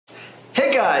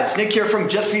guys, Nick here from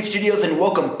Just Feed Studios, and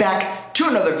welcome back to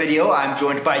another video. I'm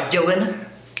joined by Dylan.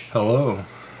 Hello.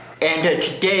 And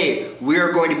today we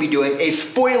are going to be doing a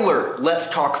spoiler Let's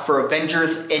Talk for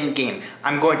Avengers Endgame.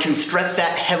 I'm going to stress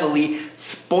that heavily.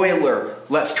 Spoiler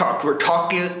Let's Talk. We're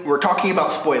talking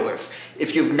about spoilers.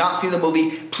 If you've not seen the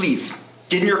movie, please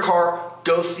get in your car,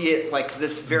 go see it like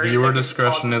this very second. Viewer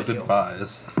discretion is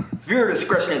advised. Viewer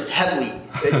discretion is heavily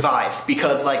advised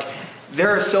because there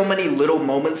are so many little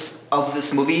moments of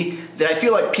this movie that I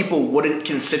feel like people wouldn't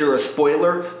consider a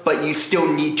spoiler, but you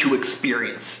still need to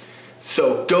experience.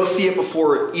 So go see it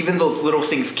before even those little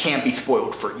things can be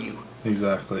spoiled for you.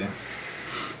 Exactly.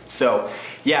 So,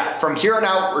 yeah, from here on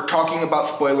out, we're talking about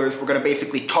spoilers. We're going to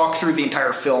basically talk through the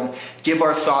entire film, give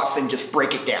our thoughts, and just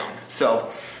break it down. So,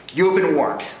 you've been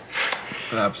warned.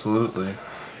 Absolutely.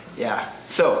 Yeah.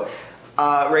 So,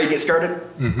 ready to get started?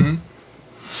 Mm-hmm.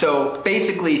 So,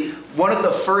 basically, one of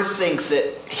the first things that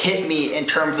hit me in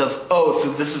terms of,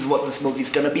 so this is what this movie's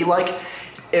going to be like,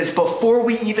 is before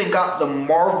we even got the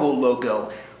Marvel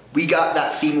logo, we got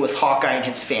that scene with Hawkeye and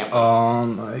his family. Oh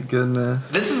my goodness.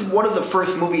 This is one of the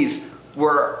first movies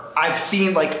where I've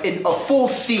seen a full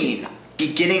scene,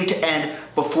 beginning to end,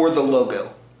 before the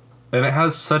logo. And it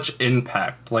has such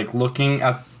impact. Like, looking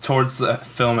towards the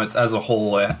film as a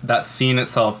whole, that scene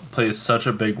itself plays such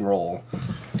a big role.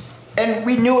 And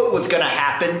we knew it was going to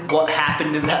happen, what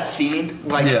happened in that scene.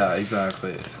 Yeah,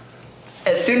 exactly.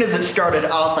 As soon as it started,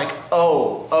 I was like,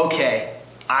 oh, okay,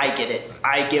 I get it.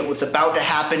 I get what's about to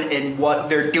happen and what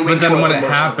they're doing. But then when it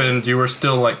happened, you were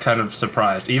still kind of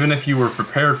surprised. Even if you were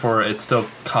prepared for it, it still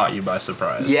caught you by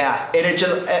surprise. Yeah, and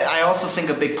I also think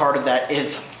a big part of that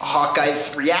is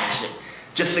Hawkeye's reaction.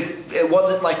 It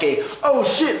wasn't like oh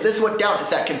shit, this went down.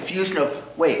 It's that confusion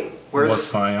of, wait, what's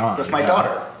going on? Where's my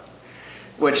daughter?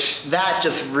 Which, that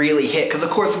just really hit. Because,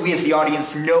 of course, we as the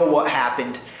audience know what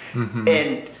happened. Mm-hmm.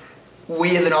 And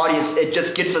we as an audience, it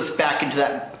just gets us back into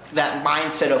that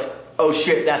mindset of, oh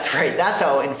shit, that's right, that's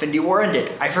how Infinity War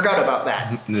ended. I forgot about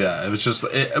that. Yeah, it was just,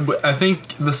 I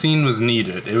think the scene was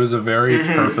needed. It was a very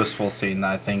purposeful scene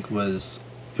that I think was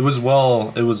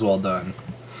well done.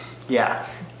 Yeah,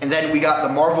 and then we got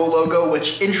the Marvel logo,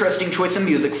 which, interesting choice of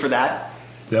music for that.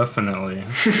 Definitely.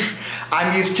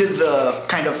 I'm used to the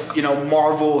kind of,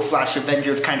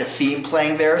 Marvel/Avengers kind of scene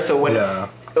playing there, so when it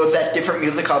was that different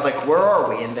music, I was like, where are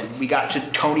we? And then we got to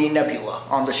Tony and Nebula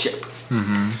on the ship.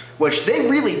 Mm-hmm. Which they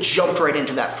really jumped right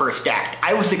into that first act.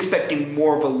 I was expecting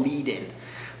more of a lead-in.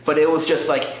 But it was just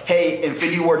like, hey,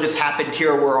 Infinity War just happened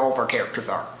here where all of our characters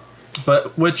are.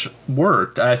 But which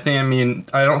worked. I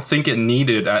don't think it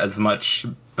needed as much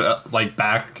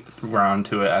background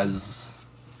to it as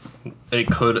it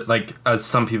could, as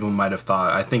some people might have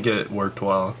thought. I think it worked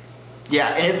well. Yeah,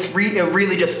 and it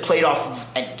really just played off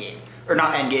of Endgame. Or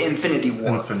not Endgame, Infinity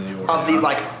War.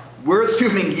 We're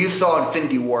assuming you saw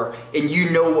Infinity War, and you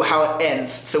know how it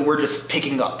ends, so we're just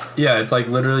picking up. Yeah, it's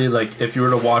literally if you were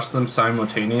to watch them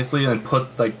simultaneously and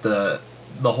put the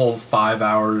whole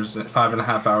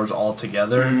 5.5 hours all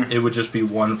together, it would just be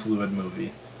one fluid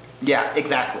movie. Yeah,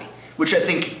 exactly. Which I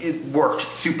think it worked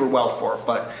super well for,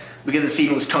 but we get the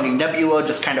scene with Tony Nebula,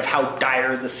 just kind of how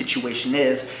dire the situation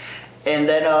is. And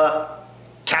then,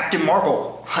 Captain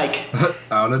Marvel,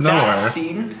 out of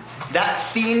nowhere. That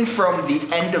scene from the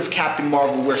end of Captain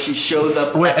Marvel where she shows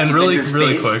up. Wait, and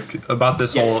really quick about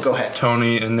this whole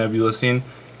Tony and Nebula scene.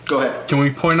 Go ahead. Can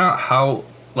we point out how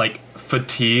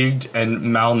fatigued and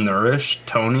malnourished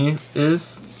Tony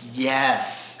is?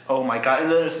 Yes. Oh my god.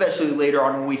 And then especially later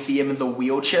on when we see him in the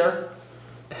wheelchair.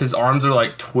 His arms are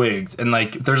like twigs, and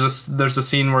there's a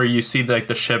scene where you see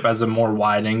the ship as a more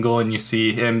wide angle, and you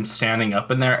see him standing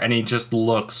up in there, and he just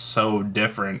looks so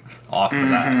different off of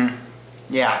that.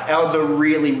 Yeah, that was a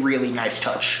really, really nice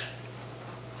touch.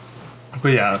 But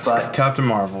yeah, it's Captain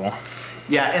Marvel.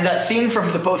 Yeah, and that scene from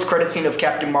the post-credit scene of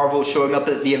Captain Marvel showing up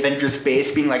at the Avengers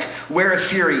base, being like, "Where is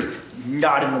Fury?"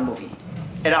 Not in the movie.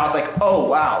 And I was like, "Oh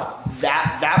wow,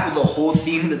 that was a whole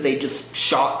scene that they just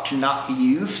shot to not be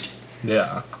used."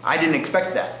 Yeah. I didn't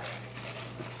expect that.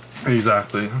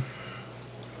 Exactly.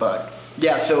 But,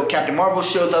 yeah, so Captain Marvel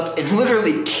shows up and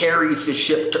literally carries the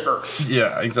ship to Earth.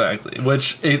 Yeah, exactly.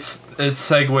 Which, it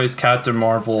segues Captain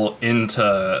Marvel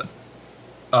into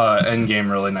Endgame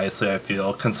really nicely, I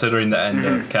feel, considering the end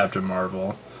of Captain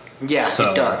Marvel. Yeah,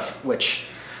 it does. Which,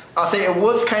 I'll say it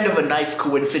was kind of a nice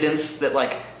coincidence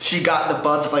that, she got the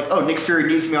buzz of, oh, Nick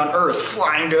Fury needs me on Earth,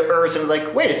 flying to Earth, and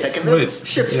wait a second, there's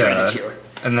ships stranded here.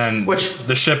 And then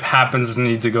the ship happens to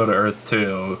need to go to Earth,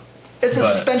 too. It's a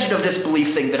suspension of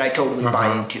disbelief thing that I totally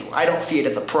buy into. I don't see it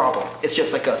as a problem. It's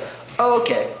just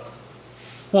okay.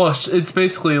 Well, it's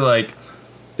basically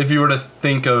if you were to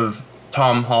think of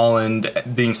Tom Holland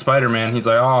being Spider-Man, he's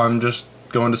like, oh, I'm just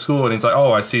going to school, and he's like,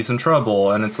 oh, I see some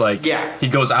trouble, and it's like, he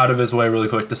goes out of his way really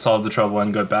quick to solve the trouble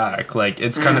and go back. Like,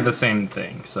 it's kind of the same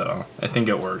thing, so I think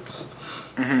it works.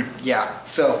 Yeah,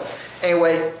 so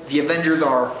anyway, the Avengers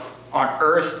are on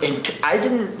Earth, and I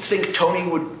didn't think Tony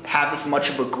would have as much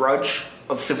of a grudge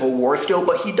of Civil War still,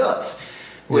 but he does,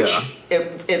 which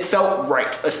it felt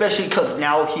right, especially because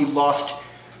now he lost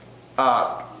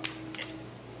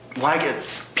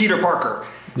Peter Parker.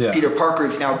 Yeah. Peter Parker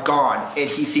is now gone, and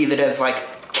he sees it as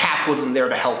like Cap wasn't there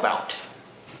to help out,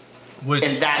 which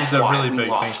is a really big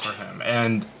thing for him.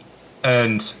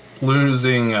 And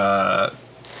losing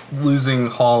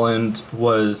Holland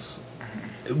was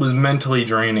mentally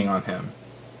draining on him.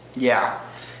 Yeah,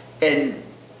 and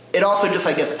it also just,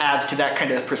 I guess, adds to that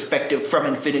kind of perspective from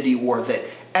Infinity War that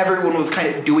everyone was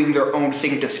kind of doing their own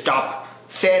thing to stop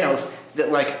Thanos.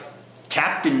 That like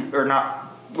Captain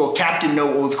didn't know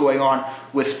what was going on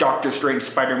with Doctor Strange,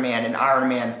 Spider-Man, and Iron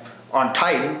Man on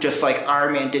Titan, just like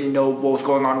Iron Man didn't know what was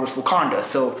going on with Wakanda.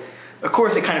 So, of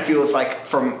course, it kind of feels like,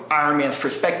 from Iron Man's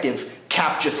perspective,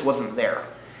 Cap just wasn't there.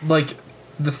 Like,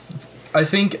 I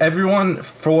think everyone,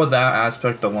 for that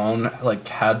aspect alone, like,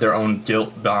 had their own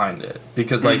guilt behind it.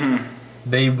 Because, like,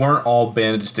 they weren't all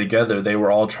bandaged together. They were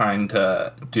all trying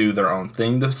to do their own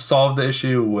thing to solve the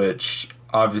issue, which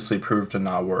obviously proved to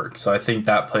not work. So I think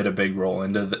that played a big role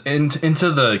into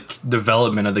the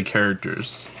development of the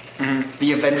characters.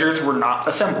 The Avengers were not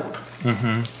assembled.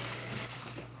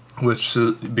 Which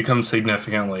becomes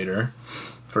significant later,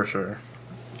 for sure.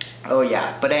 Oh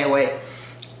yeah, but anyway,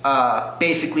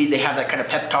 basically they have that kind of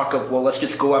pep talk of, well, let's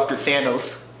just go after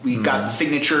Thanos. We got the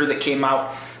signature that came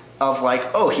out of like,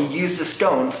 oh, he used the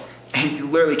stones, and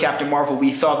literally Captain Marvel,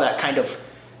 we saw that kind of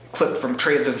clip from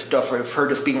trailers and stuff of her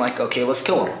just being like, okay, let's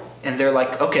kill him. And they're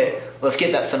like, okay, let's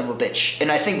get that son of a bitch.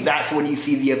 And I think that's when you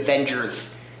see the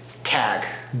Avengers tag.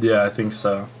 Yeah, I think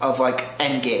so. Of like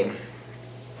Endgame.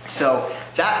 So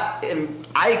that,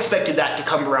 I expected that to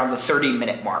come around the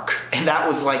 30-minute mark. And that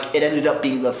was like, it ended up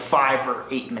being the 5 or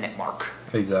 8 minute mark.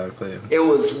 Exactly. It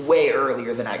was way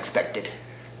earlier than I expected.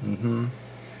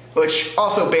 Which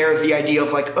also bears the idea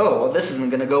of like, oh, well, this isn't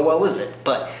going to go well, is it?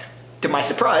 But to my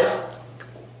surprise,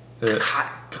 it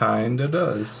kinda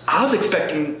does. I was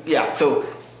expecting, so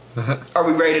are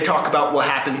we ready to talk about what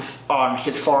happens on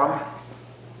his farm?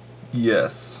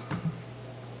 Yes.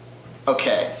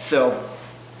 Okay, so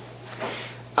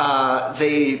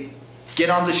they get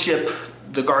on the ship,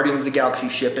 the Guardians of the Galaxy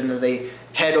ship, and then they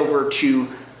head over to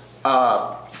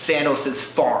Thanos'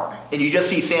 farm. And you just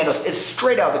see Thanos, it's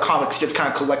straight out of the comics, just kind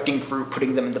of collecting fruit,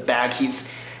 putting them in the bag.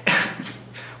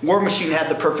 War Machine had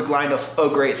the perfect line of, oh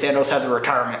great, Thanos has a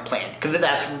retirement plan. Because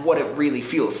that's what it really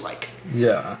feels like.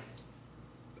 Yeah.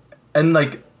 And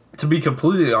like, to be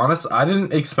completely honest, I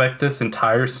didn't expect this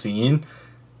entire scene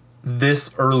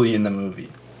this early in the movie.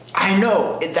 I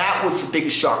know. That was the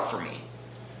biggest shock for me.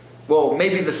 Well,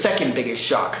 maybe the second biggest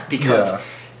shock. Because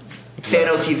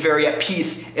Thanos, he's very at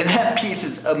peace. And that peace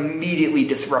is immediately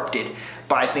disrupted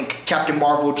by, I think, Captain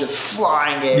Marvel just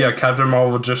flying in. Yeah, Captain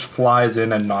Marvel just flies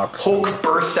in and knocks Hulk him.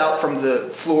 Bursts out from the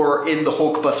floor in the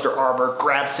Hulkbuster armor,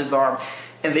 grabs his arm,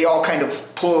 and they all kind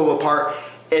of pull him apart,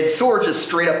 and Thor just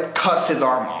straight up cuts his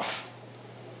arm off.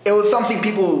 It was something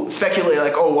people speculated,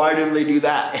 like, oh, why didn't they do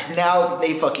that? And now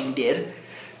they fucking did.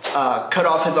 Cut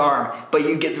off his arm, but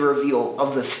you get the reveal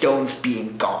of the stones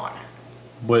being gone.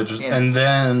 And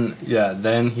then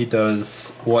he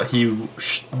does what he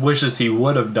wishes he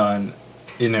would have done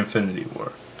in Infinity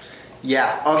War.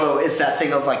 Yeah, although it's that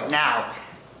thing of like, now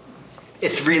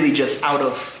it's really just out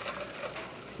of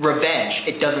revenge.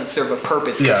 It doesn't serve a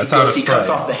purpose because he cuts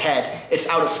off the head. It's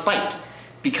out of spite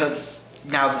because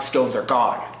now the stones are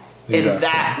gone. Exactly. And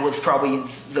that was probably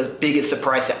the biggest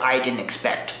surprise that I didn't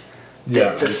expect.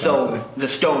 That the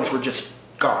stones were just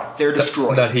gone. They're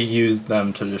destroyed. That he used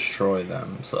them to destroy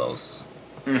themselves.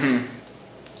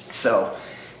 So,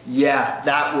 yeah,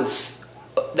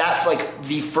 that's like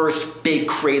the first big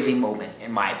crazy moment,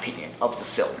 in my opinion, of the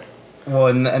film. Well,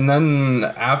 and then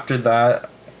after that,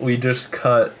 we just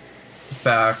cut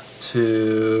back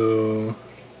to...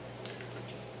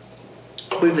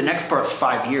 I believe the next part's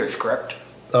 5 years, correct?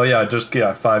 Oh yeah,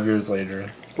 5 years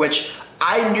later. Which,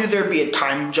 I knew there'd be a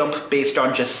time jump based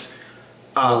on just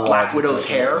Black Widow's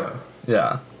hair.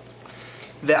 Yeah.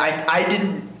 That I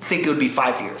didn't think it would be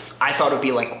 5 years. I thought it would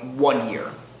be like 1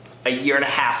 year. A year and a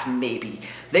half, maybe.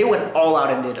 They went all out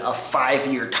and did a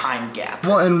 5-year time gap.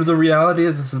 Well, and the reality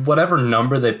is whatever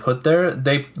number they put there,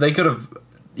 they could have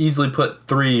easily put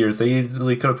 3 years. They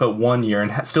easily could have put 1 year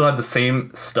and still had the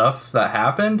same stuff that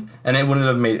happened, and it wouldn't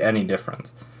have made any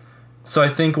difference. So I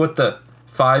think with the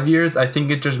 5 years, I think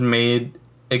it just made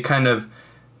it kind of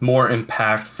more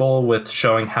impactful with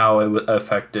showing how it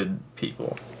affected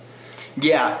people.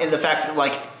 Yeah, and the fact that,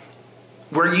 like,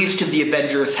 we're used to the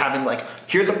Avengers having, like,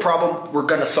 here's a problem, we're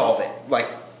gonna solve it. Like,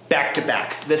 back to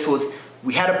back. This was,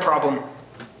 we had a problem,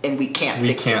 and we can't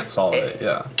fix it. We can't solve it,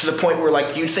 yeah. To the point where,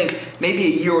 like, you think maybe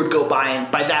a year would go by,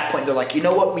 and by that point, they're like, you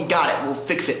know what, we got it, we'll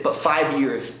fix it. But 5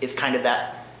 years is kind of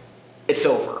that, it's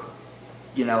over,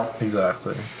 you know?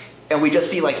 Exactly. And we just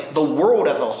see, like, the world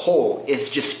as a whole is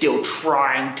just still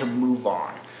trying to move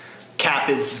on. Cap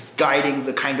is guiding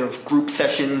the kind of group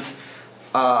sessions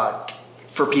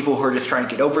for people who are just trying to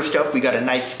get over stuff. We got a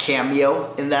nice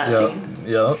cameo in that scene.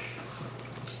 Yep.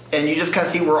 And you just kind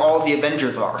of see where all the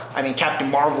Avengers are. I mean, Captain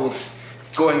Marvel's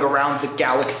going around the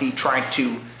galaxy trying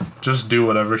to... just do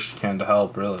whatever she can to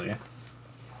help, really.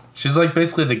 She's, like,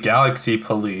 basically the galaxy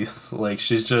police. Like,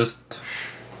 she's just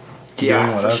doing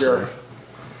whatever. For sure.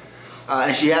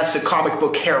 And she has the comic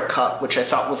book haircut, which I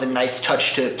thought was a nice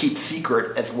touch to keep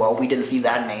secret as well. We didn't see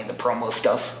that in any of the promo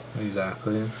stuff.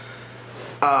 Exactly.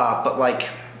 But, like,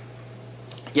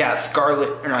 yeah,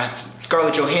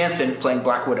 Scarlett Johansson playing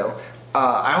Black Widow.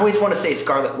 I always want to say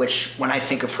Scarlet Witch when I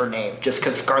think of her name, just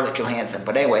because Scarlett Johansson.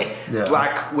 But anyway,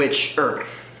 Black Widow.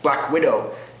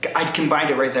 I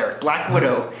combined it right there. Black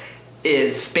Widow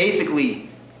is basically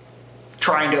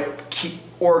trying to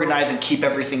organize and keep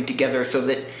everything together so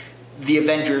that the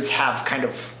Avengers have kind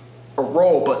of a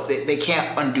role, but they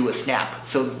can't undo a snap.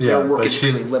 So their work is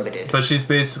really limited. But she's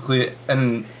basically,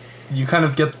 and you kind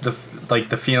of get the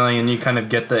feeling, and you kind of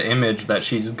get the image that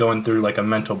she's going through like a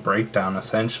mental breakdown,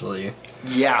 essentially.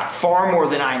 Yeah, far more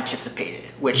than I anticipated,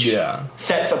 which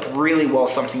sets up really well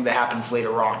something that happens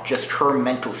later on. Just her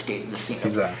mental state in the scene.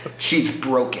 Exactly. She's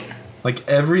broken. Like,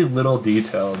 every little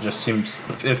detail just seems,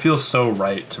 it feels so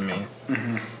right to me.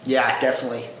 Mm-hmm. Yeah,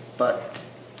 definitely. But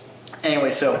anyway,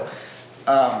 so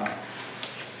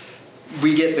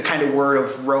we get the kind of word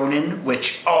of Ronin,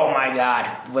 which, oh my god,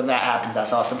 when that happens,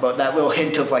 that's awesome. But that little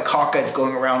hint of, like, Hawkeye's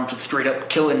going around just straight up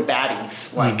killing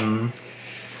baddies, like,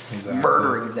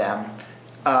 murdering them.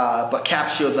 But Cap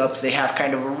shows up, they have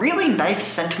kind of a really nice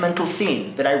sentimental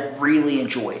scene that I really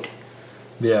enjoyed.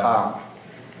 Yeah.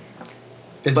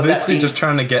 It's basically just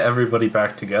trying to get everybody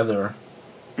back together.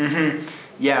 Mm-hmm.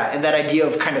 Yeah, and that idea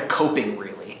of kind of coping,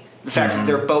 really. The fact that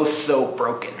they're both so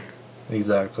broken.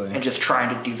 Exactly. And just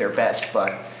trying to do their best.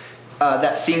 But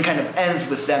that scene kind of ends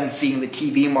with them seeing the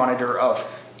TV monitor of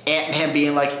Ant-Man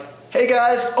being like, hey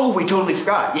guys, oh, we totally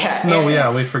forgot. Yeah. No,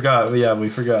 Ant-Man. We forgot. Yeah, we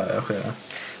forgot. Okay.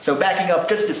 So backing up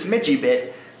just a smidgy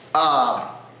bit, a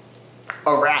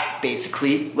rat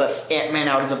basically lets Ant-Man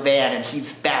out of the van and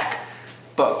he's back.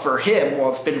 But for him,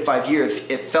 while it's been 5 years,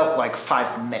 it felt like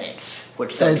 5 minutes,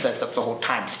 which then sets up the whole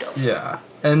time stuff. Yeah.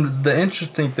 And the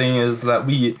interesting thing is that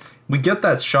we get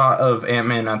that shot of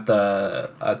Ant-Man at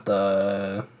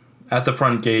the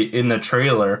front gate in the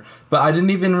trailer, but I didn't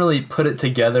even really put it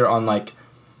together on, like,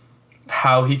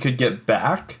 how he could get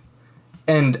back.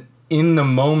 And in the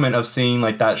moment of seeing,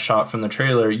 like, that shot from the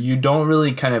trailer, you don't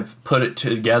really kind of put it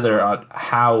together on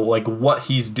how, like, what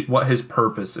his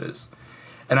purpose is.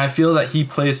 And I feel that he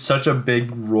plays such a big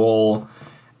role,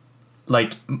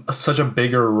 like, such a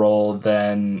bigger role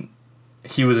than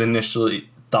he was initially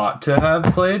thought to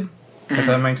have played, if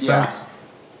that makes sense.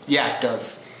 Yeah, it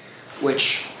does.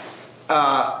 Which,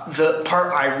 the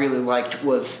part I really liked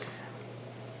was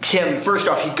him, first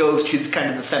off, he goes to kind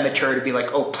of the cemetery to be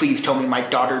like, oh, please tell me my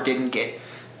daughter didn't get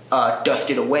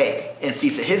dusted away, and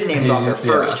sees that his name's on there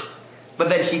first. But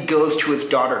then he goes to his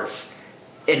daughter's,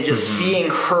 and just seeing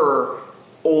her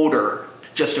older,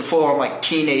 just a full-on, like,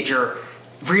 teenager,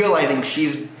 realizing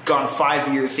she's gone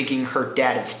 5 years thinking her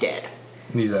dad is dead.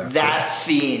 Exactly. That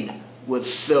scene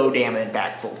was so damn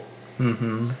impactful.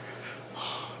 Mm-hmm.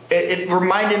 It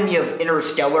reminded me of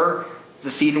Interstellar, the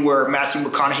scene where Matthew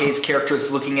McConaughey's character is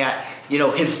looking at, you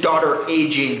know, his daughter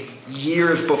aging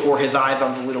years before his eyes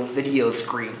on the little video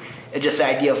screen. And just the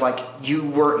idea of, like, you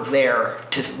weren't there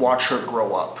to watch her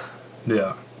grow up.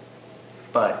 Yeah.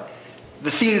 But the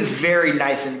scene is very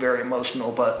nice and very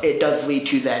emotional, but it does lead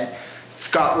to then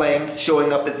Scott Lang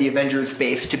showing up at the Avengers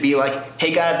base to be like,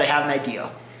 hey guys, I have an idea.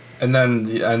 And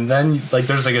then like,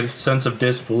 there's like a sense of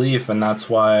disbelief, and that's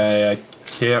why I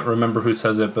can't remember who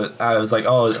says it, but I was like,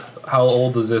 oh, how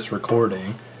old is this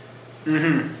recording?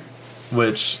 Mm-hmm.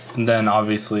 Which then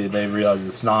obviously they realize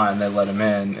it's not, and they let him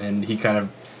in, and he kind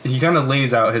of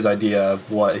lays out his idea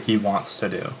of what he wants to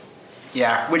do.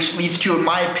 Yeah, which leads to, in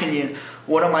my opinion,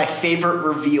 one of my favorite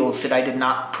reveals that I did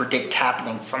not predict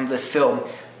happening from this film,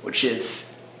 which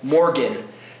is Morgan,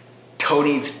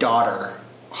 Tony's daughter.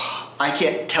 I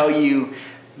can't tell you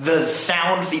the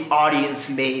sounds the audience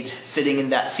made sitting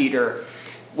in that theater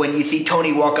when you see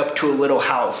Tony walk up to a little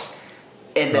house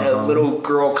and then a little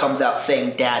girl comes out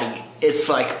saying "Daddy," it's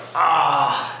like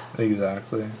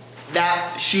Exactly.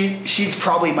 That she's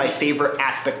probably my favorite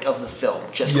aspect of the film.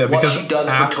 Just what she does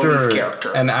for Tony's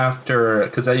character. And after,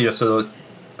 because he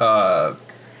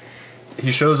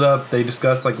shows up, they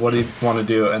discuss like what he want to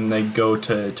do, and they go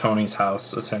to Tony's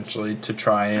house essentially to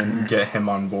try and get him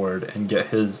on board and get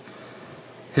his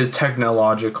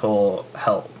technological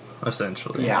help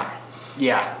essentially. Yeah.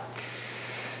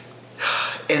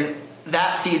 And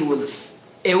that scene was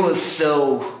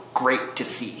so great to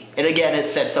see. And again, it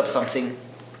sets up something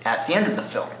at the end of the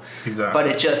film. Exactly. But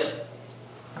it just,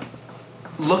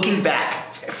 looking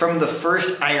back from the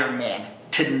first Iron Man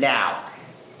to now,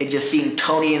 and just seeing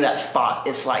Tony in that spot,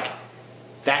 it's like,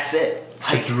 that's it.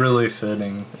 Like, it's really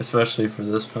fitting, especially for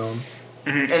this film.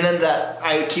 And then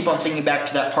I keep on thinking back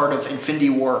to that part of Infinity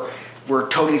War where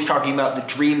Tony's talking about the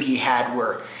dream he had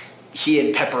where he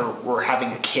and Pepper were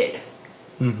having a kid.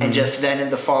 And just then in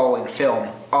the following film,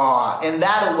 and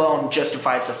that alone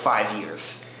justifies the 5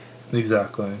 years.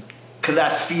 Exactly. Because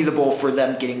that's feasible for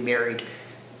them getting married.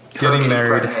 Getting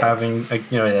married, having,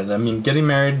 getting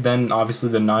married, then obviously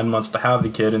the 9 months to have the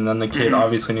kid, and then the kid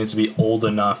obviously needs to be old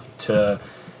enough to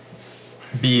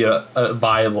be a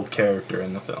viable character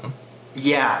in the film.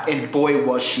 Yeah, and boy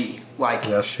was she. Like,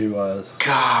 yes, she was.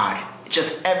 God,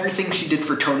 just everything she did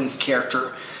for Tony's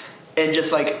character. And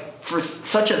just like, for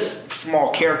such a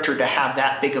small character to have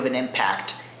that big of an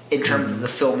impact in terms of the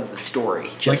film and the story.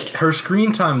 Just, like, her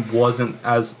screen time wasn't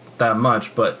as that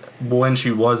much, but when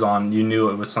she was on, you knew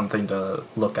it was something to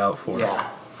look out for.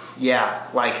 Yeah,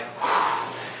 like,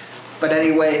 but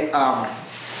anyway,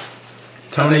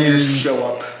 Tony just show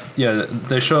up. Yeah,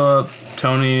 they show up.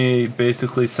 Tony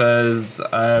basically says,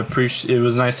 "I appreciate. It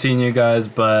was nice seeing you guys,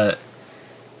 but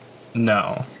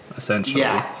no," essentially.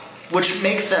 Yeah, which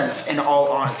makes sense in all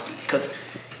honesty, because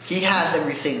he has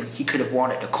everything he could have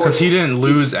wanted. Of course, because he didn't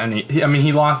lose any.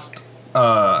 He lost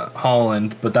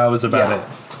Holland, but that was about it.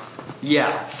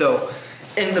 Yeah. So,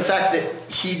 and the fact that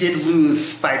he did lose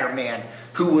Spider-Man,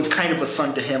 who was kind of a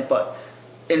son to him, but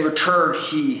in return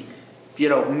he,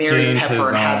 married Pepper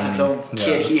and has his own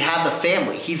kid. He has a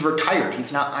family. He's retired.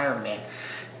 He's not Iron Man.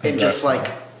 And just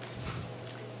like,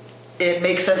 it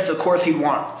makes sense. Of course, he'd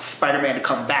want Spider-Man to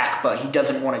come back, but he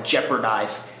doesn't want to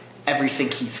jeopardize everything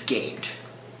he's gained.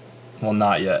 Well,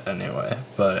 not yet, anyway.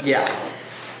 But yeah.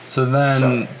 So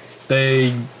then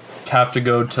they have to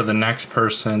go to the next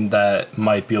person that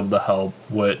might be able to help,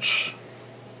 which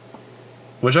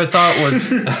I thought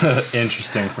was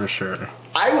interesting for sure.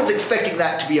 I was expecting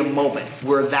that to be a moment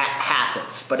where that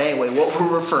happens. But anyway, what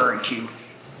we're referring to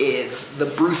is the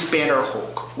Bruce Banner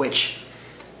Hulk, which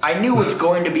I knew was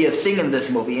going to be a thing in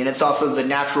this movie, and it's also the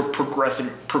natural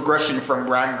progression from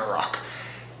Ragnarok.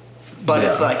 But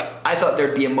it's like, I thought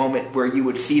there'd be a moment where you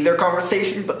would see their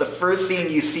conversation, but the first scene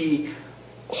you see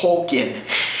Hulk in,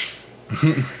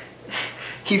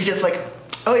 he's just like,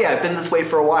 oh yeah, I've been this way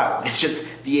for a while. It's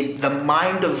just the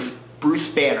mind of Bruce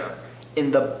Banner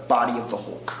in the body of the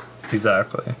Hulk.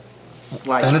 Exactly.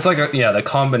 And it's like, the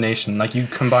combination. Like, you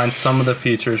combine some of the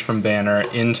features from Banner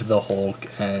into the Hulk,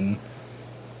 and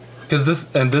because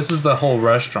this is the whole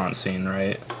restaurant scene,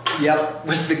 right? Yep,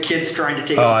 with the kids trying to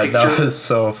take a picture. That was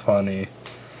so funny.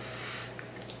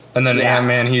 And then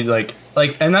Ant-Man, he's like,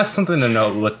 and that's something to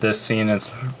note with this scene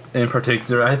in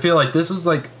particular. I feel like this was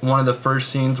like one of the first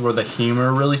scenes where the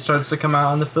humor really starts to come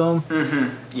out in the film.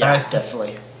 Yeah,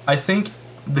 definitely. I think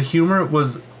the humor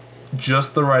was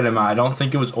just the right amount. I don't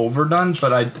think it was overdone,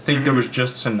 but I think there was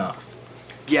just enough.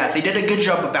 Yeah, they did a good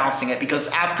job of balancing it, because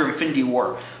after Infinity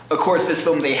War, of course, this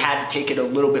film, they had to take it a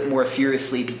little bit more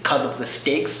seriously because of the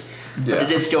stakes. Yeah. But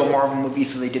it is still a Marvel movie,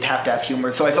 so they did have to have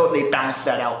humor. So I thought they balanced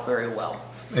that out very well.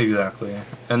 Exactly.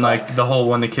 And like the whole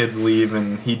when the kids leave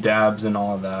and he dabs and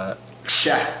all of that.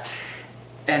 Yeah.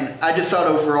 And I just thought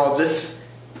overall, this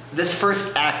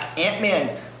first act,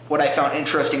 Ant-Man, what I found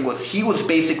interesting was he was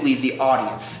basically the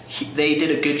audience. They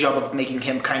did a good job of making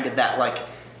him kind of that, like,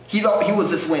 he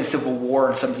was this way in Civil War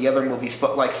and some of the other movies,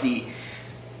 but like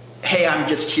hey, I'm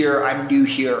just here, I'm new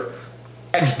here,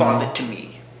 exposit to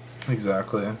me.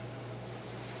 Exactly.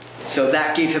 So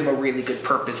that gave him a really good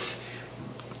purpose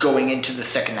going into the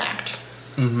second act.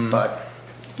 But,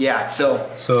 yeah,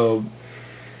 So,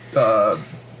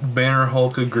 Banner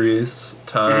Hulk agrees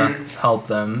to help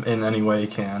them in any way he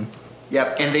can.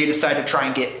 Yep, and they decide to try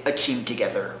and get a team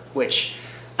together, which,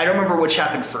 I don't remember which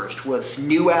happened first. Was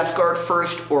New Asgard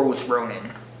first, or was Ronin?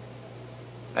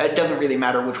 It doesn't really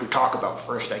matter which we talk about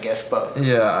first, I guess, but...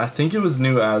 Yeah, I think it was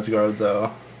New Asgard,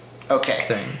 though. Okay.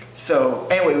 Thing. So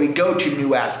anyway, we go to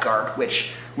New Asgard,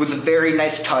 which was a very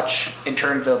nice touch in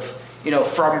terms of,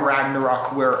 from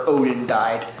Ragnarok where Odin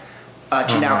died,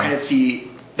 to now kind of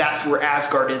see that's where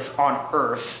Asgard is on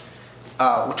Earth,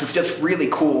 which was just really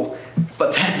cool.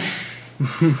 But then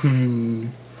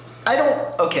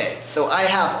so I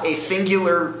have a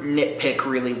singular nitpick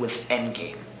really with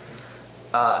Endgame.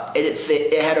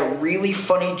 It had a really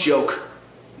funny joke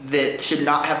that should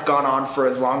not have gone on for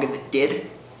as long as it did,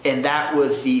 and that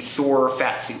was the Thor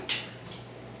fat suit.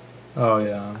 Oh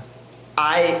yeah.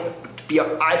 I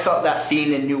thought that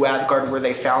scene in New Asgard where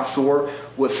they found Thor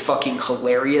was fucking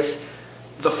hilarious.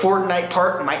 The Fortnite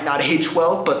part might not age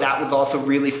well, but that was also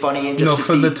really funny. And just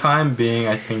for the time being,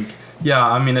 I think. Yeah,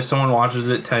 I mean, if someone watches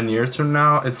it 10 years from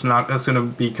now, that's going to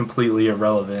be completely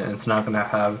irrelevant. It's not going to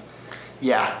have...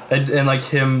 Yeah. And like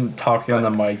him talking on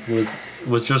the mic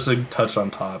was just a touch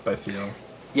on top, I feel.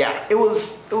 Yeah, it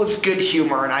was good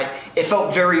humor, and it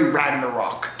felt very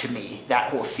Ragnarok to me,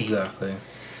 that whole scene. Exactly.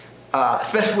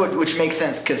 Especially, which makes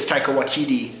sense, because Taika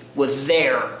Waititi was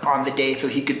there on the day, so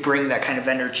he could bring that kind of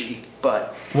energy,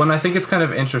 but... Well, I think it's kind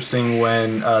of interesting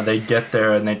when they get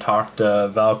there and they talk to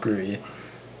Valkyrie.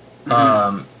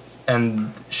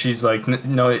 And she's like,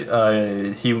 no,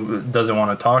 he doesn't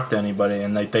want to talk to anybody,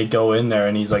 and like they go in there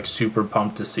and he's like super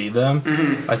pumped to see them.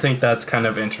 I think that's kind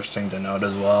of interesting to note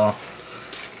as well.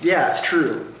 Yeah, it's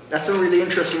true. That's a really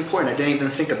interesting point. I didn't even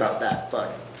think about that,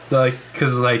 but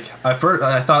because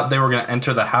I thought they were gonna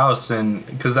enter the house, and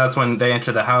because that's when they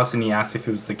enter the house and he asked if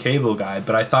it was the cable guy,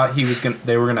 but I thought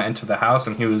they were gonna enter the house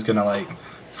and he was gonna like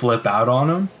flip out on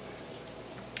him.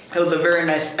 It was a very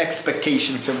nice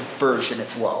expectation subversion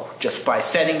as well, just by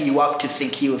setting you up to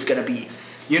think he was going to be,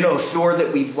 Thor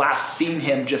that we've last seen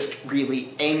him just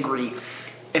really angry.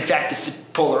 In fact, it's the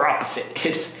polar opposite.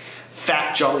 It's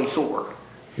fat, jolly Thor.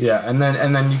 Yeah, and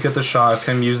then you get the shot of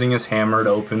him using his hammer to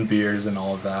open beers and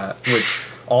all of that, which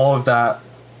all of that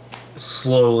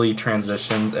slowly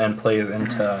transitions and plays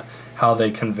into how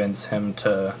they convince him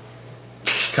to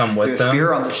come with them. There's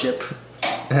beer on the ship.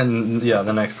 And yeah,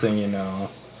 the next thing you know...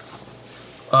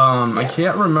 I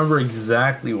can't remember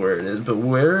exactly where it is, but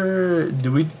where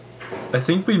do we... I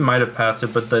think we might have passed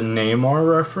it, but the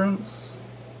Namor reference?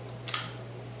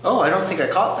 Oh, I don't think I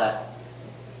caught that.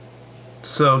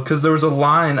 So, because there was a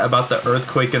line about the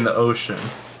earthquake in the ocean.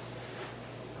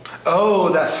 Oh,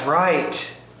 that's right.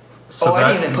 So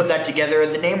I didn't even put that together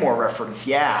as the Namor reference,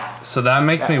 yeah. So that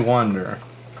makes me wonder.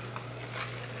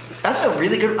 That's a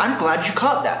really good... I'm glad you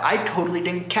caught that. I totally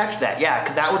didn't catch that. Yeah,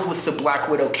 because that was with the Black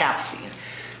Widow cap scene.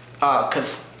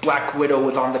 Because Black Widow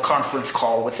was on the conference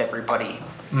call with everybody.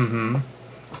 Mm-hmm.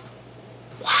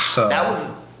 Wow, that was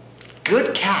a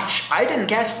good catch. I didn't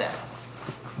catch that.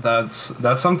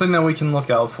 That's something that we can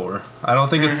look out for. I don't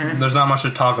think there's not much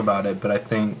to talk about it, but I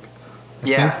think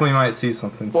we might see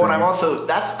something soon. Well,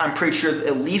 and I'm pretty sure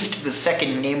at least the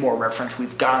second Namor reference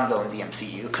we've gotten though in the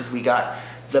MCU, because we got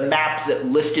the map that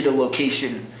listed a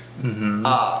location in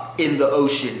the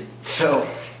ocean. So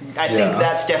I think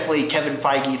that's definitely Kevin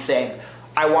Feige saying,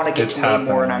 I want to get to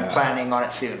Namor and I'm planning on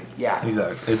it soon. Yeah.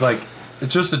 Exactly.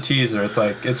 It's just a teaser. It's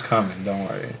like, it's coming, don't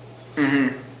worry.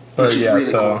 But yeah,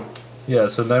 really cool. Yeah,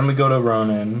 so then we go to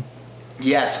Ronin.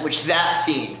 Yes, which that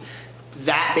scene,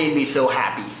 that made me so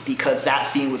happy because that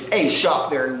scene was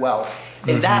shot very well.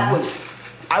 And that was,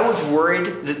 I was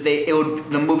worried that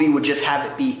the movie would just have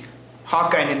it be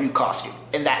Hawkeye in a new costume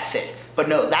and that's it. But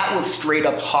no, that was straight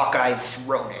up Hawkeye's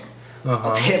Ronin.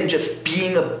 Of him just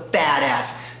being a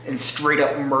badass and straight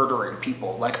up murdering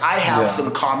people. Like, I have some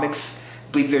comics,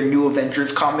 I believe they're New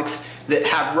Avengers comics, that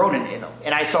have Ronin in them.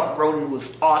 And I thought Ronin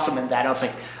was awesome in that. I was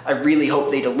like, I really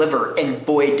hope they deliver. And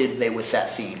boy, did they with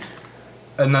that scene.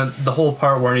 And then the whole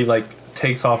part where he, like,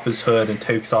 takes off his hood and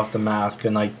takes off the mask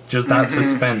and, like, just that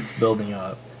suspense building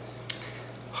up.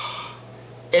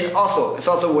 And also, it's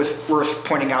also worth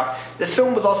pointing out, this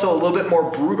film was also a little bit more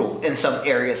brutal in some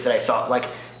areas that I saw. Like,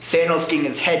 Thanos getting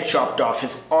his head chopped off,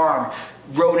 his arm,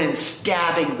 Ronin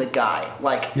stabbing the guy.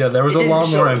 Like, there was a lot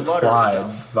more implied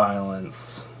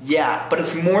violence. Yeah, but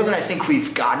it's more than I think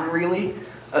we've gotten, really.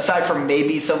 Aside from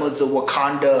maybe some of the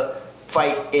Wakanda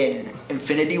fight in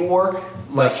Infinity War.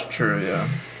 Like, that's true, yeah.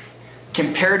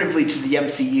 Comparatively to the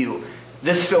MCU,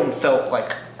 this film felt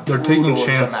like they're taking chances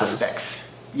in some aspects.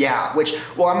 Yeah, which,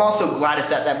 well, I'm also glad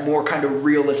it's at that more kind of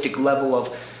realistic level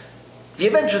of the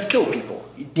Avengers kill people.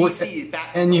 DC,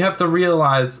 and you have to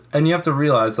realize,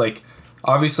 like,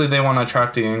 obviously they want to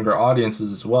attract the younger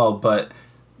audiences as well, but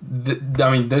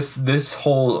this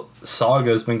whole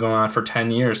saga has been going on for 10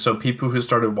 years, so people who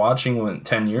started watching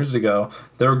 10 years ago,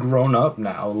 they're grown up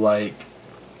now, like...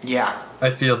 Yeah. I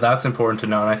feel that's important to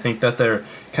know, and I think that they're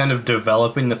kind of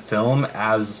developing the film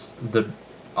as the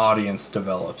audience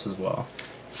develops as well.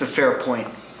 It's a fair point.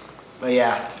 But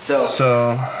yeah,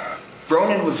 so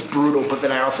Ronan was brutal, but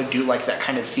then I also do like that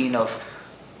kind of scene of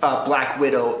Black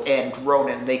Widow and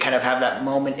Ronan. They kind of have that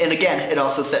moment, and again, it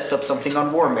also sets up something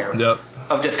on Warmare. Yep.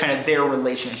 Of just kind of their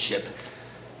relationship.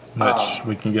 Which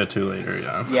we can get to later,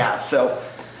 yeah. Yeah, so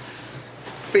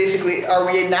basically, are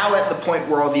we now at the point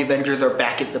where all the Avengers are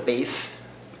back at the base?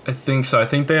 I think so. I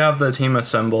think they have the team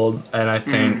assembled, and I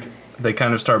think they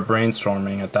kind of start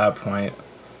brainstorming at that point.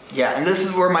 Yeah, and this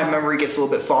is where my memory gets a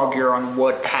little bit foggier on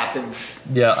what happens.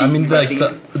 Yeah, I mean, like,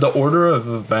 the order of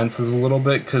events is a little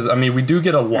bit, because, I mean, we do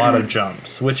get a lot of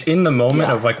jumps, which in the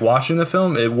moment of, like, watching the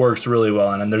film, it works really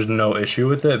well, and there's no issue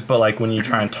with it, but, like, when you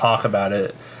try and talk about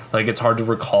it, like, it's hard to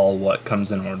recall what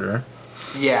comes in order.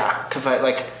 Yeah, because,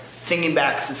 like, thinking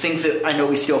back, the things that I know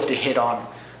we still have to hit on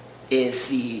is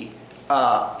the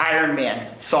Iron Man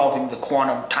solving the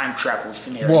quantum time travel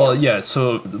scenario. Well, yeah,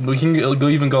 so we can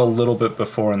even go a little bit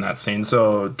before in that scene.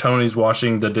 So Tony's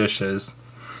washing the dishes,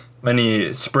 and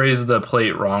he sprays the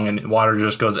plate wrong, and water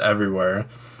just goes everywhere.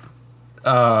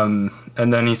 And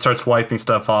then he starts wiping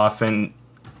stuff off, and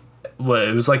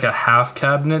it was like a half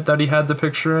cabinet that he had the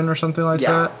picture in or something like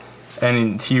that.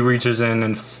 And he reaches in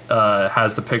and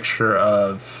has the picture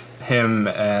of him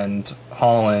and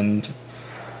Holland.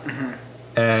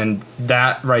 And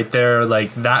that right there,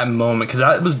 like, that moment,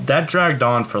 because that dragged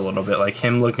on for a little bit, like,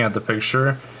 him looking at the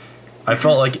picture, I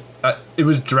felt like it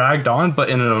was dragged on, but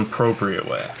in an appropriate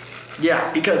way.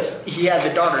 Yeah, because he has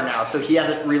a daughter now, so he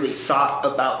hasn't really thought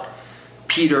about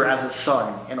Peter as a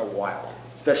son in a while,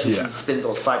 especially since it's been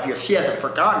those 5 years. He hasn't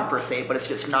forgotten, per se, but it's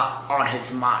just not on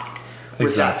his mind.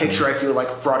 Whereas that picture, I feel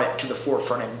like, brought it to the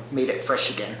forefront and made it fresh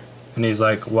again. And he's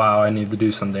like, wow, I need to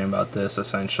do something about this,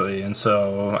 essentially. And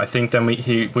so I think then we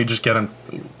just get him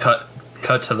cut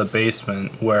to the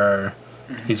basement where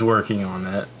he's working on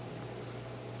it.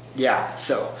 Yeah,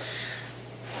 so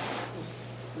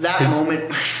that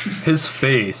moment... his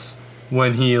face,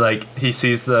 when he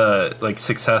sees the, like,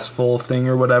 successful thing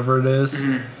or whatever it is,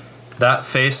 that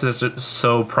face is just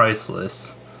so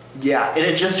priceless. Yeah, and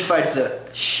it justified the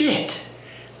shit,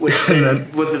 which then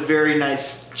was a very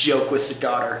nice joke with the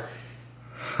daughter.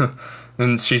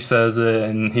 And she says it,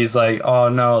 and he's like, "Oh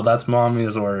no, that's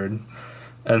mommy's word."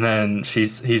 And then he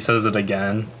says it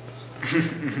again.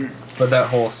 But that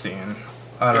whole scene,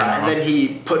 I don't know. And then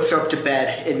he puts her up to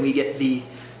bed, and we get the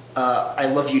 "I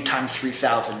love you times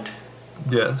 3,000."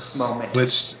 Yes. Moment.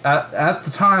 Which at the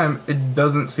time it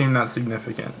doesn't seem that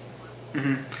significant.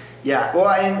 Yeah. Well,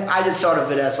 I just thought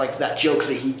of it as like that joke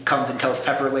that he comes and tells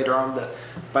Pepper later on.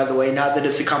 By the way, not that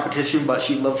it's a competition, but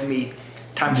she loves me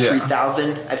times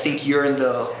 3,000. I think you're in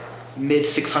the mid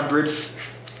 600s.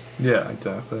 Yeah,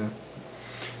 exactly.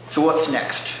 So what's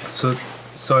next?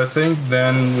 So I think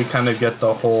then we kind of get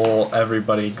the whole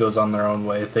everybody goes on their own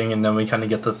way thing, and then we kind of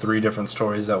get the 3 different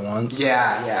stories at once.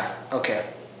 Yeah, okay.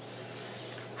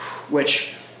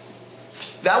 Which,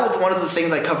 that was one of the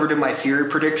things I covered in my theory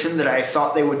prediction that I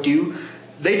thought they would do.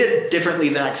 They did it differently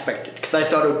than I expected, because I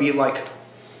thought it would be like,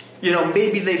 you know,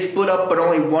 maybe they split up, but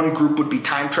only one group would be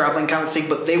time traveling kind of thing,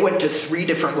 but they went to 3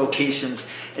 different locations,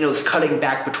 and it was cutting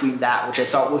back between that, which I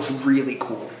thought was really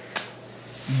cool.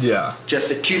 Yeah. Just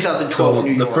the 2012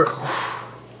 New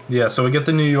York. So we get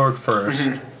the New York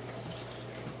first.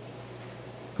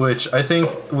 Which I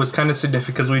think was kind of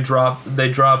significant because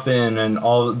they drop in, and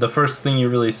the first thing you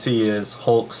really see is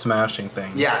Hulk smashing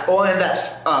things. Yeah, well, and that's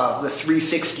the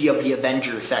 360 of the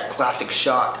Avengers, that classic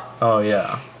shot. Oh,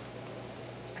 yeah.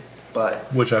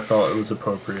 But which I felt it was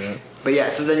appropriate. But yeah,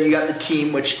 so then you got the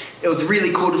team, which it was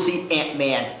really cool to see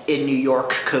Ant-Man in New York,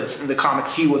 because in the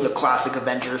comics he was a classic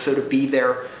Avenger, so to be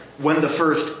there when the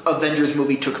first Avengers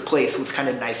movie took place was kind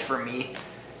of nice for me.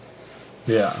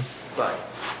 Yeah. But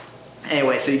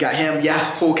anyway, so you got him. Yeah,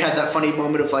 Hulk had that funny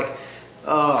moment of like,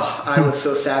 oh, I was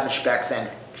so savage back then.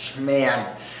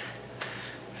 Man.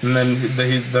 And then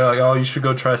they're like, oh, you should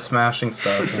go try smashing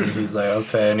stuff. And he's like,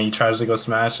 okay. And he tries to go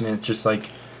smash, and it's just like,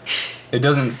 it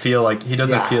doesn't feel like, he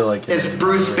doesn't feel like it's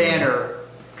Bruce Banner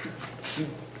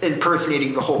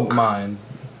impersonating the Hulk. Mine.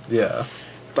 Yeah.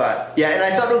 But, yeah, and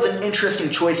I thought it was an interesting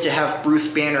choice to have Bruce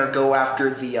Banner go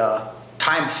after the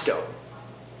Time Stone.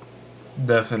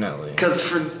 Definitely. Because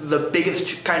for the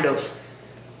biggest kind of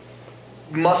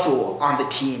muscle on the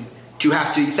team to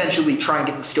have to essentially try and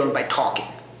get the stone by talking.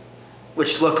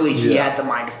 Which luckily he had the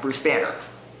mind of Bruce Banner.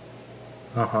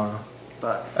 Uh-huh.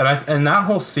 But and that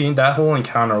whole scene, that whole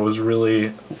encounter was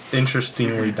really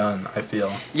interestingly done, I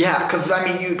feel. Yeah, because, I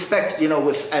mean, you expect, you know,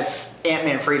 as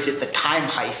Ant-Man phrased it, the time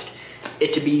heist.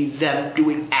 it to be them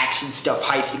doing action stuff,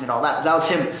 heisting and all that. That was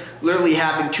him literally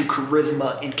having to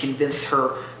charisma and convince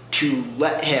her to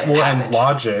let him have it.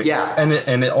 Logic. Yeah.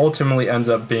 And it ultimately ends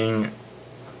up being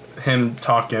him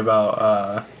talking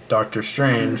about Doctor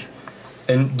Strange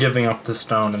and giving up the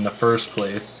stone in the first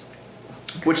place.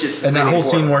 Which is and really that whole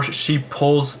important. scene where she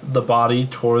pulls the body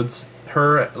towards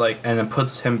her, like, and then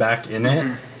puts him back in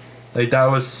it. Like, that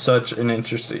was such an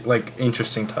interesting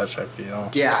touch, I feel.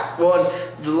 Yeah. Well,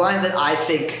 the line that I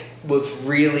think was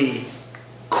really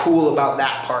cool about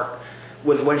that part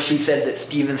was when she said that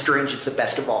Stephen Strange is the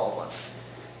best of all of us.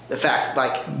 The fact,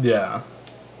 like... Yeah.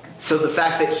 So the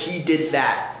fact that he did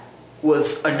that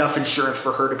was enough insurance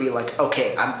for her to be like,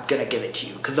 okay, I'm gonna give it to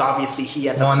you, because obviously he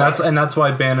had the plan. And that's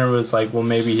why Banner was like, well,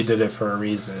 maybe he did it for a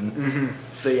reason.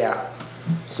 So yeah.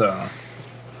 So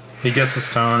he gets the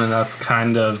stone, and that's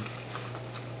kind of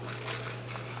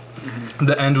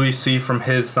the end we see from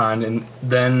his side, and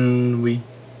then we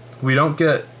don't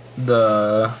get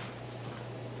the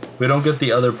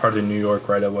other part of New York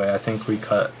right away. I think we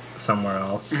cut somewhere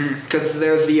else. Because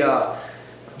there's the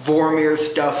Vormir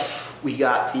stuff. We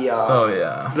got the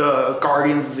the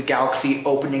Guardians of the Galaxy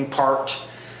opening part,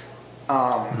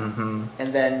 and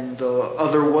then the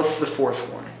other. What's the fourth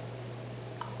one?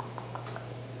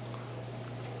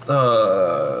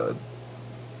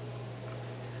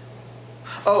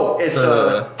 It's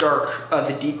Dark.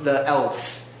 The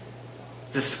elves.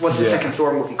 What's the second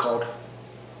Thor movie called?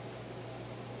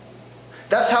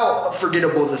 That's how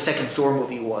forgettable the second Thor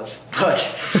movie was,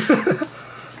 but.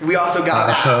 We also got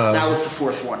that. That was the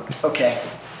fourth one. Okay.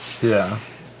 Yeah.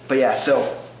 But yeah, so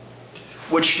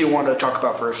which do you want to talk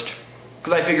about first?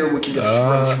 Because I figure we can just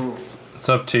run through. It's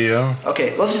up to you.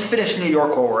 Okay, let's just finish New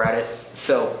York while we're at it.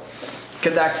 So,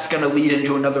 because that's going to lead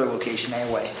into another location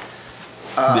anyway.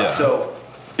 So,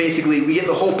 basically, we get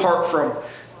the whole part from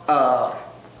a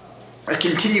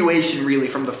continuation, really,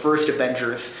 from the first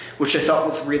Avengers, which I thought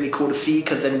was really cool to see,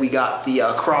 because then we got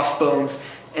the Crossbones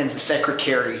and the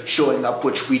secretary showing up,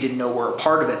 which we didn't know were a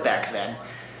part of it back then.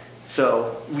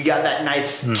 So we got that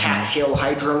nice Cap Hail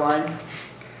Hydra line.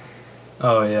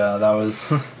 Oh yeah, that was.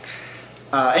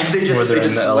 And they just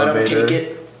let him take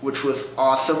it, which was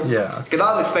awesome. Yeah. Because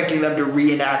I was expecting them to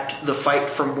reenact the fight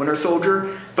from Winter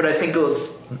Soldier, but I think it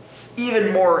was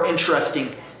even more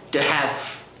interesting to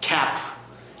have Cap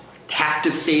have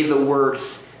to say the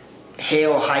words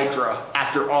 "Hail Hydra"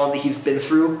 after all that he's been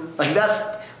through. Like,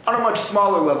 that's on a much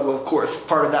smaller level, of course,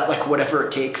 part of that, like, whatever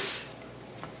it takes.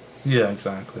 Yeah,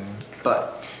 exactly.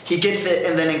 But he gets it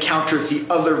and then encounters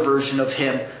the other version of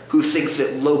him who thinks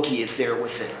that Loki is there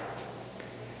with it.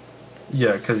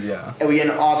 Yeah, because, yeah. And we get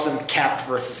an awesome Cap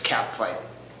versus Cap fight.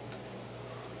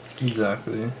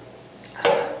 Exactly.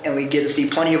 And we get to see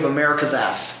plenty of America's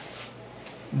ass.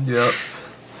 Yep.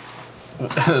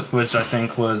 Which I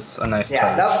think was a nice touch.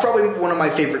 Yeah, that's probably one of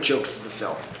my favorite jokes of the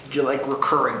film. You like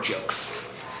recurring jokes.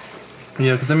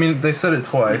 Yeah, because, I mean, they said it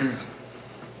twice.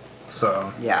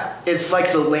 So. Yeah, it's like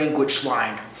the language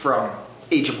line from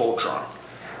Age of Ultron.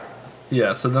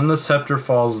 Yeah, so then the scepter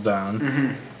falls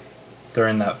down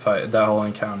during that fight, that whole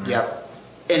encounter. Yep.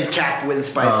 And Cap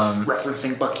wins by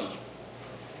referencing Bucky.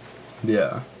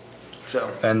 Yeah. So.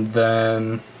 And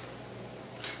then...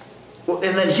 Well,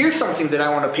 and then here's something that I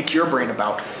want to pick your brain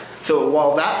about. So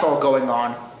while that's all going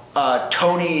on,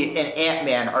 Tony and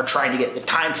Ant-Man are trying to get the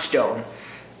Time Stone.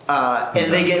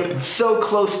 And they get so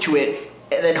close to it,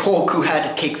 and then Hulk, who had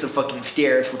to take the fucking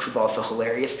stairs, which was also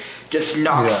hilarious, just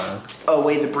knocks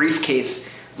away the briefcase,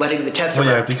 letting the Tesseract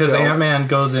yeah, because Ant-Man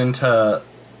goes into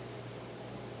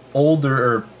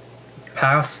older, or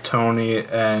past Tony,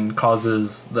 and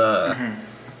causes the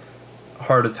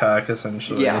heart attack,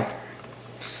 essentially. Yeah.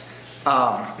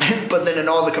 But then in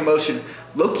all the commotion,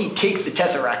 Loki takes the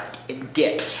Tesseract and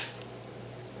dips.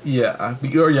 Yeah,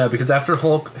 because after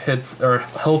Hulk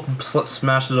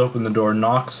smashes open the door,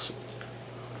 knocks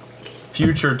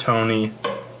future Tony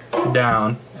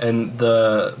down, and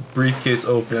the briefcase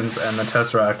opens, and the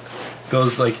Tesseract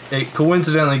goes, like, it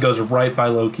coincidentally goes right by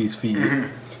Loki's feet.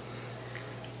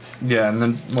 Yeah, and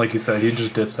then, like you said, he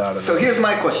just dips out of it. So here's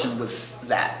my question with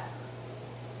that.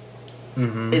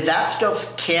 Is that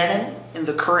stuff canon in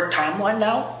the current timeline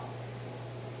now?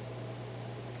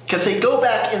 Because they go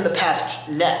back in the past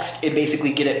next and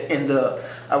basically get it in the,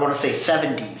 I want to say,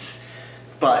 70s.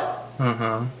 But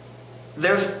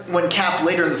there's, when Cap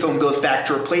later in the film goes back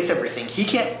to replace everything,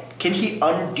 can he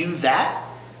undo that?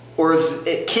 Or is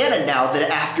it canon now that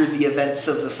after the events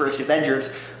of the first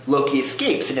Avengers, Loki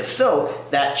escapes? And if so,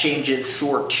 that changes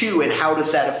Thor 2, and how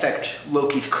does that affect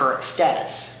Loki's current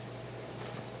status?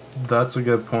 That's a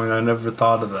good point. I never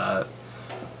thought of that.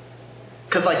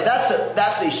 Because, like,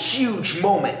 that's a huge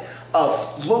moment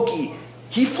of Loki.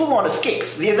 He full-on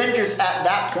escapes. The Avengers at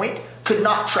that point could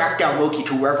not track down Loki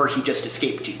to wherever he just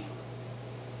escaped to.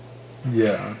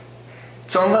 Yeah.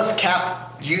 So unless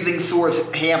Cap, using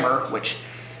Thor's hammer, which,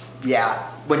 yeah,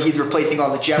 when he's replacing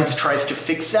all the gems, tries to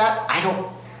fix that, I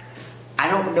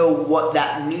don't know what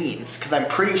that means. Because I'm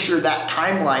pretty sure that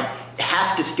timeline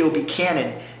has to still be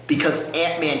canon because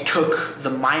Ant-Man took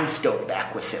the Mind Stone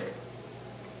back with him.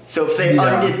 So if they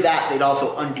undid that, they'd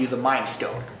also undo the Mind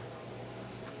Stone.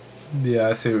 Yeah,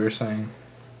 I see what you're saying.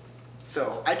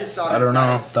 So I just thought I don't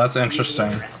know. That's really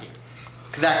interesting.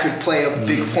 That could play a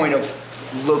big point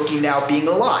of Loki now being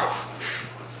alive.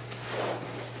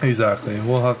 Exactly.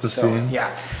 We'll have to see.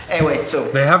 Yeah. Anyway,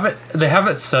 so they have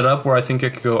it set up where I think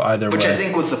it could go either way. Which I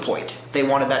think was the point. They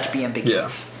wanted that to be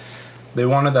ambiguous. Yeah. They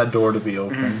wanted that door to be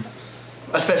open.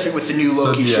 Especially with the new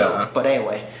Loki show. But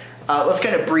anyway, let's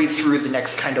kind of breeze through the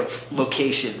next kind of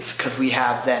locations because we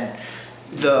have then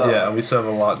we still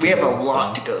have a lot. We have a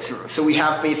lot to go through. So we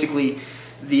have basically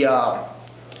the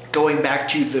going back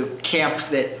to the camp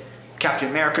that Captain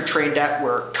America trained at,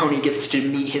 where Tony gets to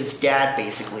meet his dad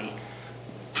basically,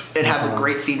 and have a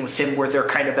great scene with him where they're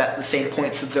kind of at the same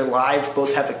points of their lives,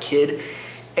 both have a kid,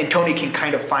 and Tony can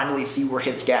kind of finally see where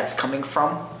his dad's coming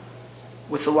from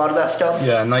with a lot of that stuff.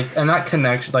 Yeah, and that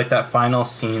connection, like that final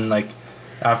scene, like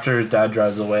after his dad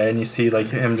drives away and you see like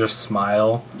him just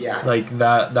smile. Yeah. Like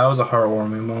that was a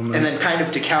heartwarming moment. And then kind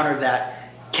of to counter that,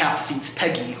 Cap sees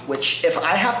Peggy, which if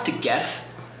I have to guess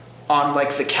on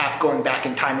like the Cap going back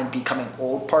in time and becoming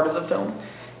old part of the film,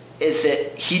 is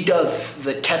that he does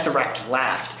the Tesseract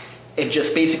last and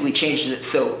just basically changes it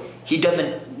so he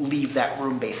doesn't leave that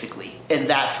room basically. And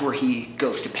that's where he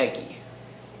goes to Peggy.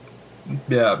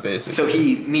 Yeah, basically. So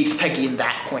he meets Peggy in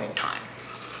that point in time.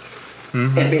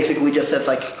 And basically just says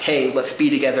like, hey, let's be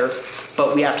together,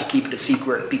 but we have to keep it a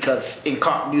secret because in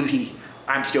continuity,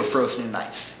 I'm still frozen in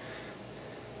ice.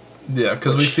 Yeah,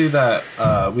 because we see that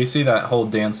whole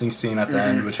dancing scene at the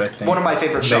end, which I think one of my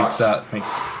favorite shots.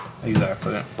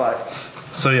 Exactly. But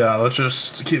so yeah, let's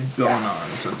just keep going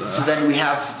on to the. So then we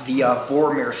have the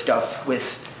Vormir stuff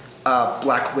with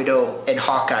Black Widow and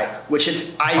Hawkeye, which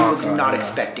is I was not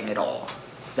expecting at all.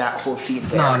 That whole scene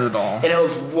there. Not at all. And it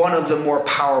was one of the more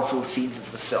powerful scenes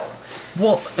of the film.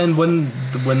 Well, and when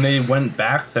they went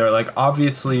back there, like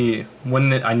obviously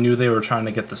I knew they were trying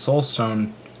to get the Soul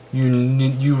Stone.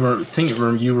 You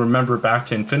remember back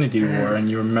to Infinity War, and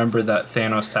you remember that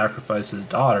Thanos sacrificed his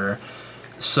daughter.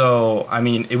 So I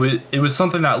mean, it was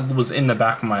something that was in the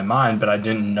back of my mind, but I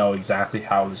didn't know exactly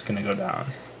how it was going to go down.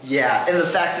 Yeah, and the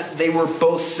fact that they were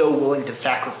both so willing to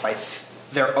sacrifice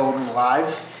their own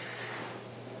lives,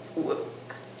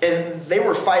 and they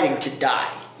were fighting to die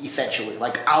essentially.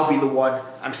 Like, I'll be the one.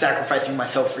 I'm sacrificing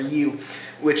myself for you,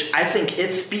 which I think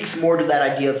it speaks more to that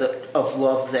idea of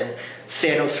love than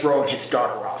Thanos throwing his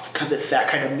daughter off, because it's that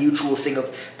kind of mutual thing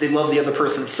of they love the other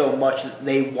person so much that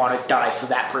they want to die so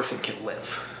that person can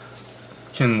live.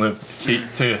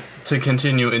 To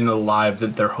continue in the life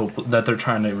that they're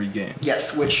trying to regain.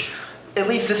 Yes, which at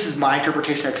least this is my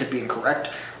interpretation. I could be incorrect.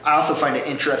 I also find it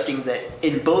interesting that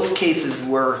in both cases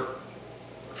where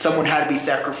someone had to be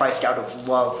sacrificed out of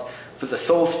love for the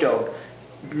Soul Stone,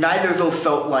 neither of those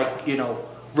felt like,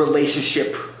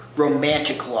 relationship,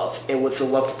 romantic love. It was the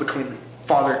love between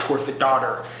father towards the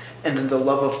daughter, and then the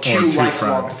love of two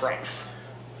lifelong friends.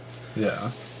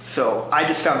 Yeah. So I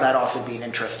just found that also being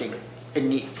interesting and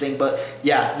neat thing. But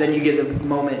yeah, then you get the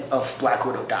moment of Black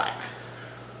Widow dying.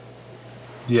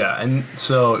 Yeah, and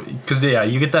so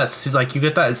you get that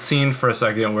scene for a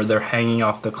second where they're hanging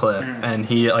off the cliff, and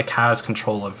he has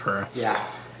control of her. Yeah.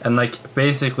 And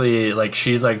basically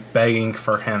she's begging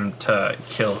for him to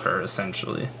kill her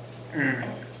essentially.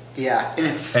 Yeah,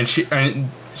 and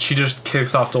she just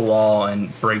kicks off the wall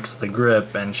and breaks the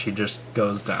grip, and she just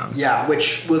goes down. Yeah,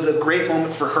 which was a great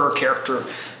moment for her character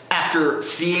after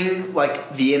seeing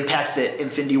the impact that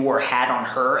Infinity War had on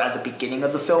her at the beginning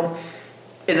of the film.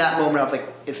 In that moment, I was like,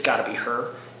 it's got to be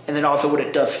her. And then also what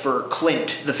it does for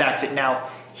Clint, the fact that now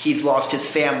he's lost his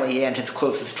family and his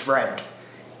closest friend,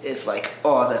 is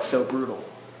oh, that's so brutal.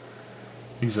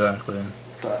 Exactly.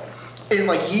 But, and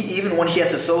even when he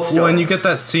has a Soul Stone. Well, and you get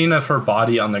that scene of her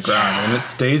body on the ground, and it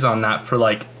stays on that for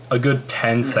a good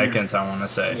 10 seconds, I want to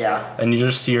say. Yeah. And you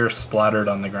just see her splattered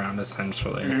on the ground,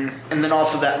 essentially. And then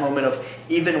also that moment of,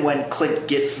 even when Clint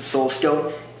gets the Soul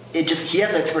Stone, he has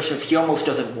that expression of he almost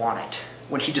doesn't want it.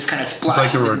 When he just kind of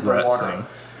splashes in the water. Thing.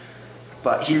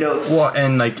 But he knows. Well,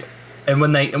 and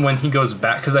when he goes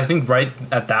back, because I think right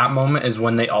at that moment is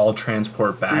when they all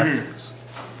transport back.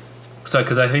 So,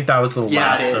 because I think that was the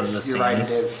last of the scenes. You're right, it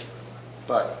is.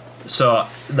 But So,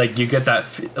 like, you get that...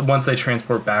 Once they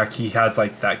transport back, he has,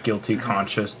 like, that guilty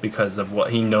conscience because of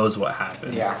what... He knows what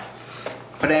happened. Yeah.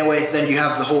 But anyway, then you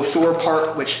have the whole Thor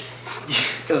part, which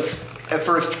is at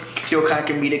first still kind of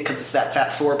comedic because it's that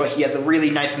fat Thor, but he has a really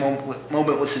nice moment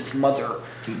with his mother.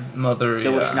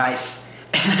 That was nice.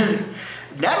 And then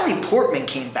Natalie Portman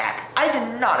came back. I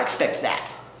did not expect that.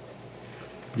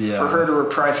 Yeah. For her to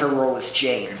reprise her role as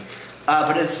Jane.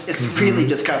 But it's really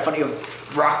just kind of funny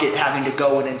of Rocket having to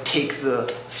go in and take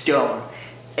the stone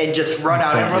and just run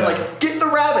out and everyone's like, get the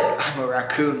rabbit! I'm a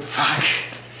raccoon, fuck.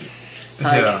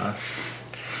 Like,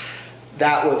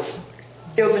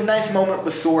 it was a nice moment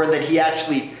with Thor, and then he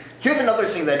actually... Here's another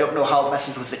thing that I don't know how it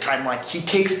messes with the timeline. He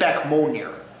takes back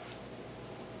Mjolnir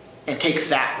and takes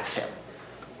that with him.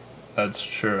 That's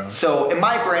true. So in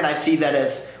my brain, I see that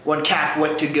as when Cap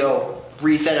went to go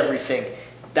reset everything,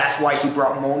 that's why he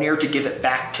brought Mjolnir to give it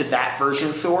back to that version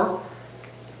of Thor.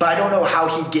 But I don't know how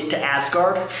he'd get to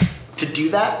Asgard to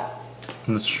do that.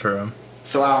 That's true.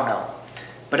 So I don't know.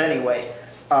 But anyway,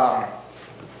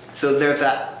 so there's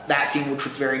that scene, which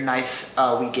was very nice.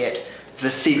 We get the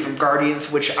scene from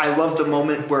Guardians, which I love the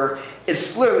moment where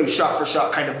it's literally shot for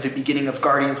shot kind of the beginning of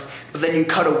Guardians, but then you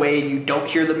cut away and you don't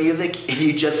hear the music and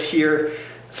you just hear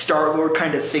Star-Lord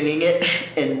kind of singing it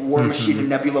and War Machine and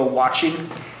Nebula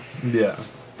watching. Yeah.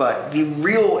 But the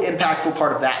real impactful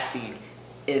part of that scene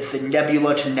is the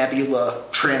Nebula to Nebula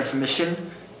transmission,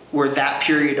 where that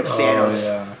period of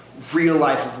Thanos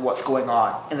realizes what's going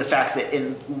on, and the fact that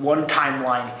in one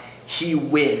timeline he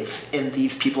wins and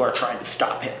these people are trying to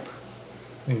stop him.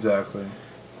 Exactly.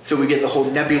 So we get the whole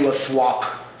Nebula swap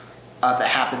that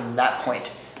happened at that point,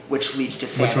 which leads to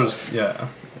Thanos. Which was, yeah,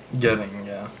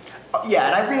 yeah,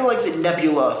 and I really like that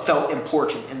Nebula felt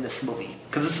important in this movie,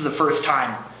 because this is the first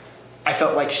time I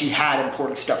felt like she had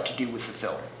important stuff to do with the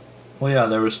film. Well, yeah,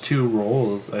 there was 2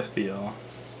 roles, I feel.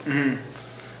 Mm-hmm.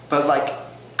 But, like,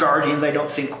 Guardians, I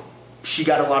don't think she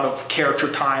got a lot of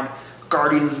character time.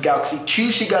 Guardians of the Galaxy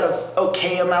 2, she got an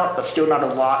okay amount, but still not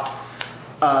a lot.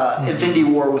 Infinity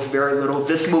War was very little.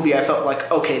 This movie, I felt like,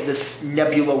 okay, this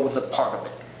Nebula was a part of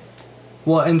it.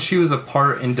 Well, and she was a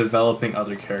part in developing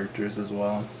other characters as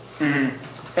well.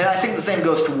 Mm-hmm. And I think the same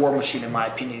goes to War Machine, in my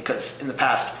opinion, because in the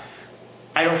past,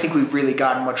 I don't think we've really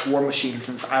gotten much War Machine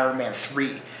since Iron Man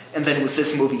 3. And then with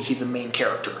this movie, he's a main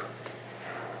character.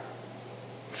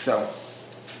 So,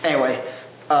 anyway,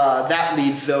 that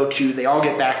leads, though, to they all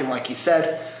get back, and like you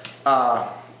said,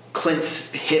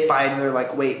 Clint's hit by it, and they're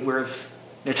like, wait, where's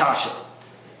Natasha?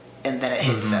 And then it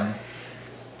hits them.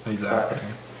 Exactly.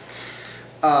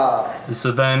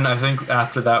 So then I think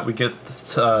after that we get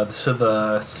to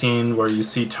the scene where you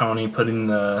see Tony getting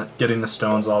the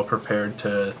stones all prepared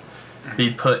to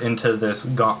be put into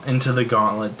into the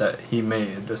gauntlet that he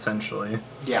made, essentially.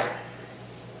 Yeah.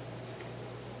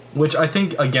 Which I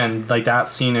think, again, like that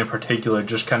scene in particular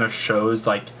just kind of shows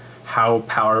like how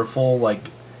powerful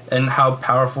and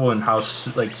how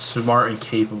smart and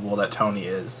capable that Tony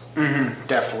is.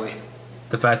 Definitely.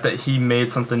 The fact that he made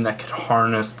something that could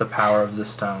harness the power of the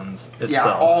stones itself.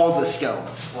 Yeah, all the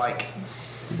stones.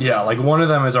 Yeah, like one of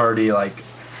them is already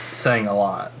saying a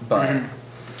lot, but...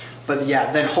 But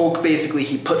yeah, then Hulk basically,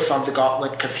 he puts on the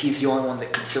gauntlet because he's the only one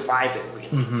that can survive it,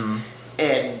 really.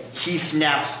 And he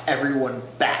snaps everyone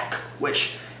back,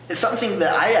 which is something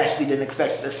that I actually didn't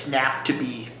expect the snap to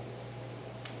be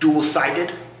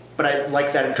dual-sided, but I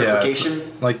like that interpretation. Yeah,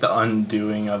 like the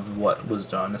undoing of what was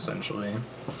done, essentially.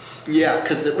 Yeah,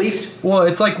 because at least... Well,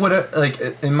 it's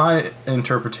in my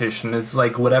interpretation, it's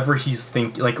like whatever he's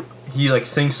thinking, he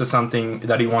thinks of something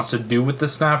that he wants to do with the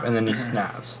snap, and then he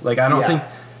snaps. I don't think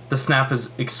the snap is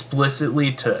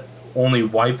explicitly to only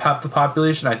wipe half the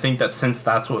population. I think that since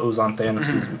that's what was on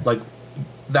Thanos',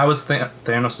 that was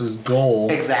Thanos' goal.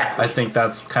 Exactly. I think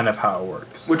that's kind of how it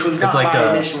works. Which was not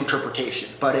my initial interpretation,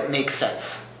 but it makes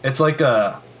sense. It's like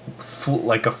a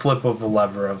flip of a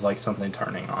lever of something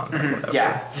turning on.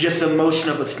 Yeah, just the motion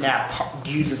of the snap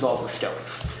uses all the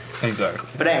stones. Exactly.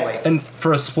 But anyway. And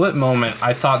for a split moment,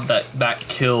 I thought that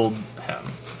killed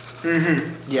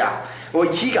him. Yeah. Well,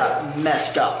 he got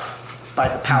messed up by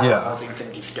the power of the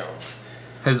Infinity Stones.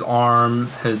 His arm,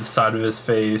 his side of his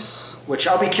face. Which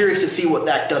I'll be curious to see what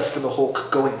that does for the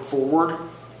Hulk going forward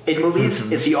in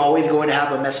movies. Is he always going to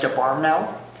have a messed up arm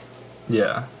now?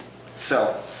 Yeah.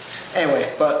 So, anyway,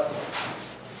 but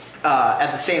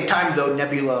at the same time, though,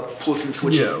 Nebula pulls some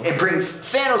switches and brings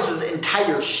Thanos'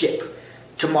 entire ship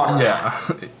to modern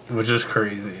time. Yeah, which is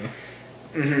crazy.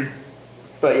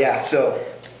 But yeah, so...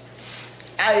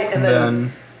 And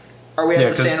then are we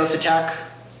at the Thanos attack?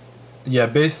 Yeah,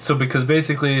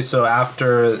 because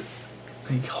after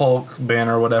Hulk,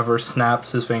 Banner, whatever,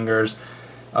 snaps his fingers,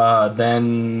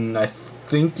 Then I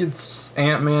think it's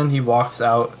Ant-Man. He walks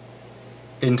out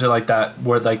into like that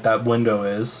where like that window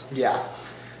is. Yeah.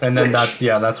 And then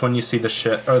that's when you see the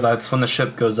ship, or that's when the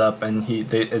ship goes up and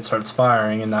it starts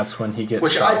firing, and that's when he gets.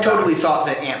 Which I totally thought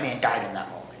that Ant-Man died in that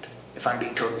moment, if I'm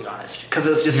being totally honest, because it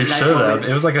was just a nice moment.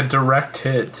 It was like a direct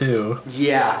hit too.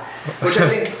 Yeah, which I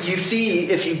think you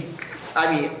see if you.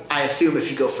 I mean, I assume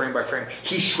if you go frame by frame,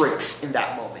 he shrinks in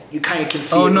that moment. You kind of can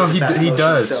see. Oh no, he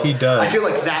does. So he does. I feel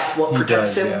like that's what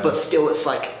protects him, but still, it's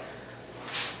like.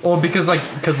 Well, because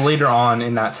later on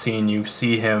in that scene, you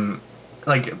see him,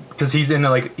 like, because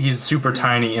he's super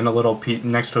tiny in a little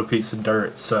next to a piece of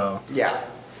dirt. So. Yeah.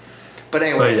 But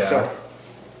anyway, so.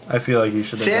 I feel like you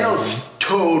should. Thanos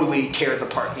totally tears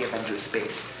apart the Avengers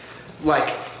space,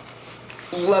 like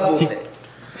levels it.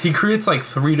 He creates like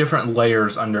 3 different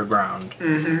layers underground.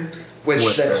 Mm-hmm.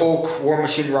 Which that Hulk, War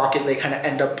Machine, Rocket, they kind of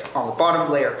end up on the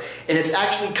bottom layer. And it's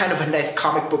actually kind of a nice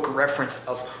comic book reference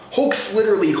of Hulk's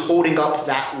literally holding up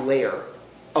that layer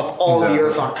of all the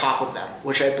Earth on top of them,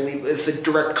 which I believe is a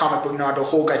direct comic book nod to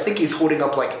Hulk. I think he's holding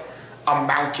up like a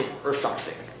mountain or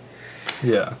something.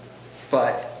 Yeah.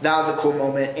 But that was a cool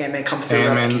moment. Ant-Man comes to the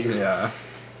rescue. Yeah.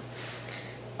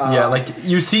 Yeah, like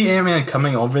you see Ant-Man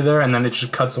coming over there, and then it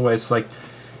just cuts away. It's like,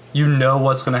 you know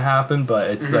what's going to happen,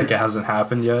 but it's like it hasn't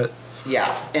happened yet.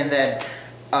 Yeah, and then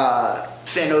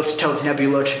Thanos tells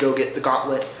Nebula to go get the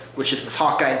gauntlet, which is with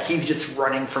Hawkeye, and he's just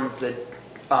running from the...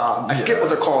 I forget what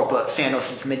they're called, but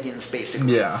Thanos' minions,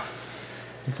 basically. Yeah,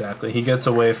 exactly. He gets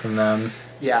away from them.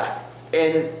 Yeah,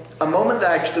 and a moment that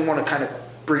I actually want to kind of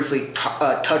briefly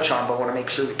touch on, but want to make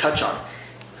sure we touch on,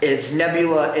 is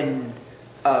Nebula and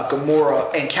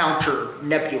Gamora encounter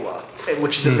Nebula,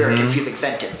 which is a very confusing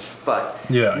sentence, but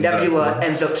Nebula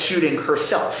ends up shooting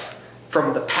herself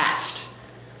from the past.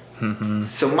 Mm-hmm.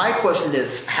 So my question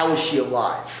is, how is she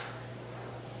alive?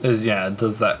 Does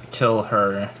that kill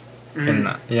her?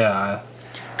 Yeah.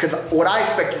 Because what I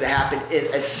expected to happen is,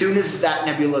 as soon as that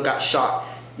Nebula got shot,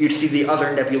 you'd see the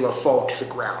other Nebula fall to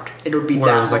the ground. It would be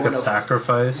where it was like a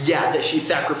sacrifice? Yeah, that she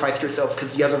sacrificed herself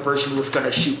because the other version was going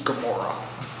to shoot Gamora.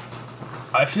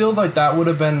 I feel like that would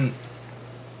have been...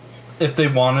 If they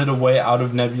wanted a way out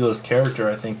of Nebula's character,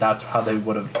 I think that's how they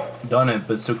would have done it.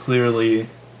 But so clearly...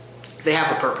 They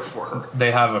have a purpose for her.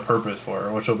 They have a purpose for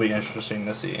her, which will be interesting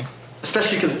to see.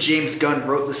 Especially because James Gunn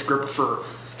wrote the script for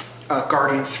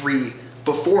Guardians 3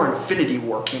 before Infinity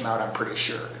War came out, I'm pretty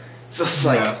sure. So it's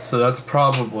like... Yeah, so that's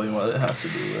probably what it has to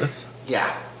do with.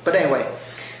 Yeah. But anyway,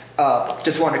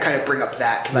 just wanted to kind of bring up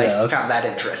that because I found that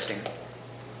interesting.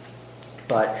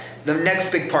 But the next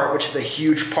big part, which is a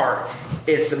huge part,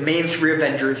 is the main 3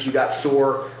 Avengers. You got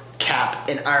Thor, Cap,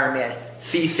 and Iron Man.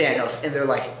 See Thanos, and they're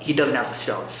like, he doesn't have the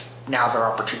stones. Now's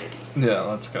our opportunity. Yeah,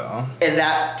 let's go. And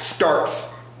that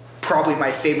starts probably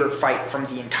my favorite fight from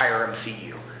the entire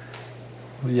MCU.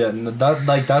 Yeah,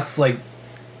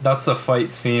 that's the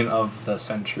fight scene of the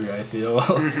century, I feel.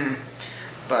 Mm-hmm.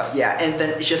 But yeah, and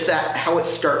then it's just that how it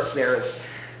starts there is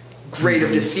great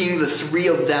of just seeing the 3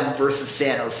 of them versus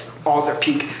Thanos, all their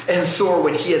peak. And Thor,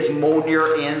 when he has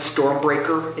Mjolnir and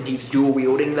Stormbreaker, and he's dual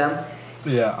wielding them.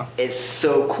 Yeah. It's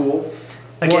so cool.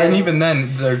 Again, well, and even then,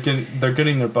 they're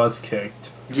getting their butts kicked.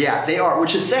 Yeah, they are,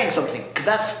 which is saying something, because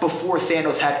that's before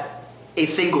Thanos had a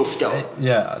single stone.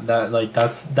 Yeah,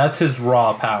 that's his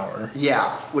raw power.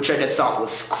 Yeah, which I just thought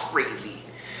was crazy.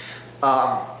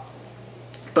 But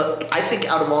I think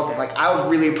out of all of them, I was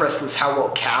really impressed with how well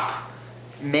Cap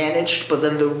managed, but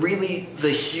then the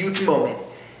huge moment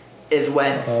is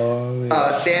when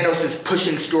Thanos is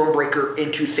pushing Stormbreaker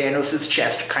into Thanos'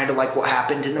 chest, kind of like what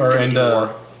happened in Infinity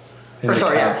War.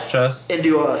 Cap's chest?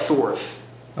 Into Thor's.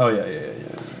 Oh, yeah.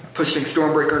 Pushing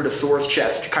Stormbreaker into Thor's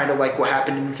chest, kind of like what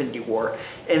happened in Infinity War.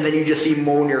 And then you just see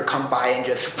Mjolnir come by and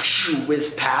just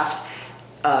whiz past.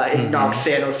 It knocks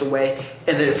Thanos away,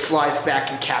 and then it flies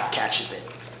back and Cap catches it.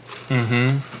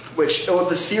 Mm-hmm. Which was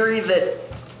the series that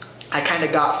I kind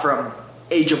of got from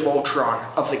Age of Ultron,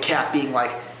 of the Cap being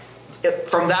like,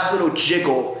 from that little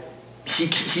jiggle,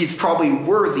 he's probably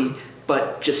worthy,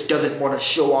 but just doesn't want to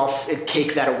show off and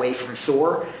take that away from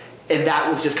Thor. And that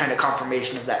was just kind of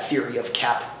confirmation of that theory of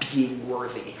Cap being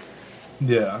worthy.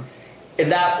 Yeah.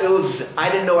 And I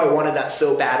didn't know I wanted that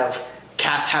so bad, of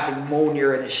Cap having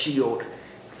Mjolnir and a shield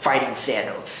fighting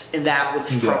Thanos. And that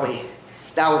was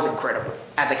that was incredible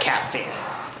as a Cap fan.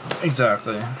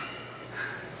 Exactly.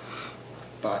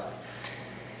 But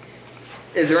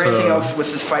is there anything else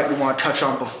with this fight we want to touch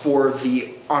on before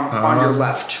the on your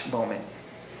left moment?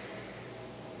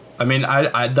 I mean,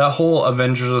 I that whole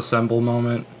Avengers Assemble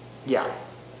moment. Yeah.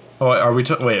 Oh, are we?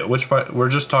 Wait, which fight? We're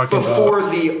just talking before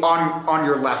about... the on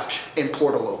your left in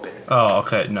Portal open. Oh,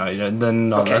 okay. No, then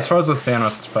no. Okay. As far as the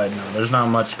Thanos fight, no, there's not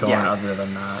much going other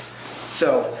than that.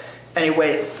 So,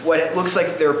 anyway, what it looks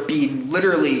like they're being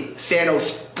literally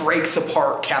Thanos breaks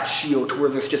apart Cap's shield to where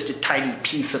there's just a tiny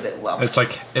piece of it left.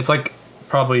 It's like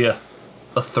probably a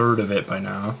third of it by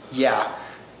now. Yeah.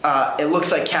 It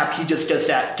looks like Cap, he just does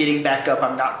that, getting back up,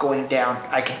 I'm not going down,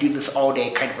 I could do this all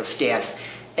day kind of a stance.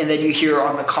 And then you hear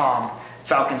on the comm,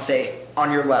 Falcon say,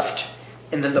 on your left.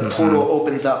 And then the portal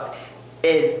opens up.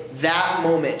 In that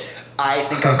moment, I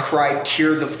think I cried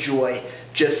tears of joy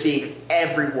just seeing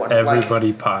everyone.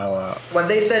 Everybody pile out. When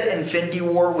they said Infinity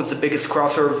War was the biggest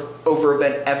crossover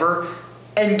event ever,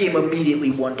 Endgame immediately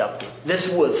one-upped it.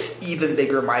 This was even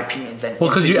bigger, in my opinion, than Well,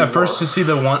 because at first you see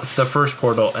the first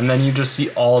portal, and then you just see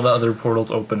all the other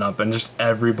portals open up, and just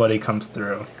everybody comes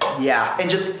through. Yeah, and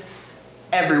just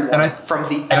everyone from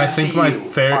the MCU. And I think my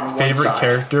favorite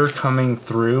character coming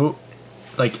through,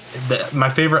 like, my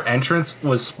favorite entrance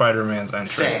was Spider-Man's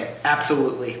entrance. Same.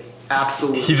 Absolutely.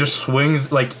 He just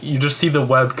swings, like, you just see the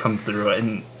web come through it,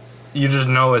 and you just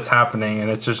know it's happening, and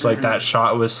it's just like that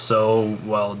shot was so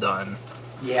well done.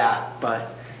 Yeah,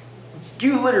 but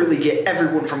you literally get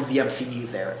everyone from the MCU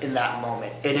there in that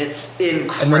moment, and it's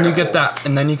incredible. And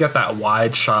then you get that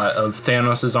wide shot of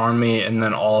Thanos' army, and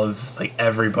then all of like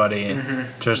everybody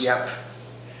just. Yep.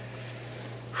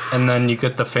 And then you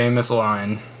get the famous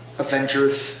line,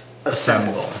 "Avengers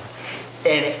Assemble,"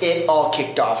 and it all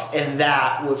kicked off, and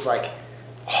that was like,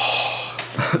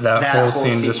 that whole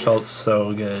scene just felt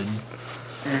so good.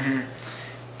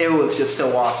 It was just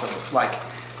so awesome, like.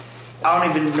 I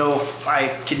don't even know if I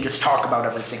can just talk about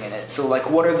everything in it. So, like,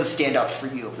 what are the standouts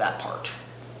for you of that part?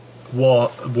 Well,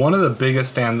 one of the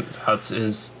biggest standouts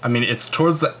is, I mean, it's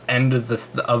towards the end of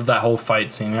that whole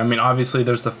fight scene. I mean, obviously,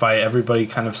 there's the fight. Everybody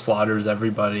kind of slaughters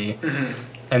everybody,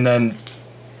 and then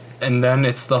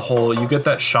it's the whole. You get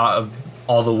that shot of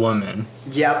all the women.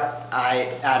 Yep, I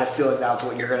had a feeling that was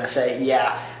what you're gonna say.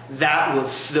 Yeah, that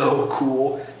was so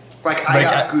cool. Like I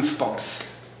got goosebumps.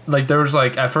 Like there was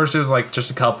like at first it was like just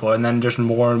a couple, and then just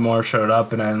more and more showed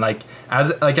up, and then at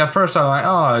first I was like,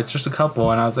 oh, it's just a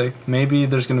couple, and I was like, maybe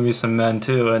there's gonna be some men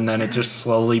too, and then it just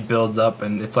slowly builds up,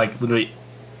 and it's like literally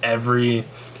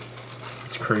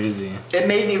it's crazy. It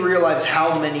made me realize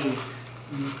how many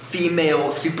female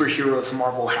superheroes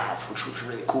Marvel has, which was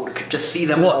really cool to just see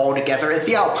them all together and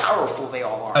see how powerful they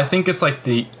all are. I think it's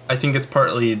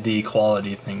partly the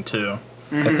quality thing too.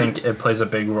 I think it plays a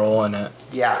big role in it.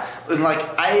 Yeah. And like,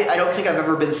 I don't think I've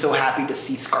ever been so happy to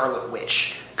see Scarlet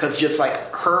Witch. Because just like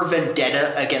her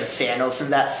vendetta against Thanos in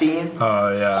that scene.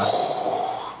 Oh, yeah.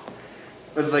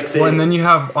 It was like and then you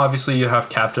have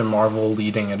Captain Marvel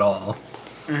leading it all.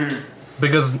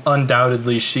 Because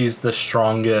undoubtedly she's the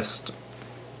strongest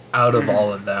out of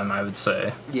all of them, I would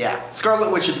say. Yeah.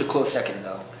 Scarlet Witch is the close second,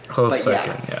 though. Close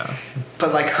second, yeah.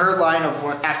 But like her line of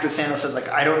after Thanos said like,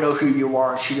 I don't know who you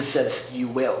are, and she just says, you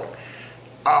will.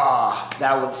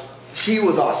 She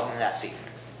was awesome in that scene.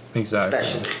 Exactly.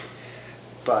 Especially.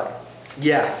 But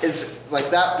yeah, it's like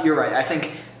that, you're right. I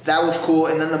think that was cool.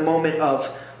 And then the moment of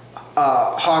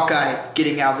Hawkeye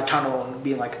getting out of the tunnel and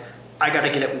being like, I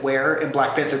gotta get it where? And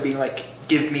Black Panther being like,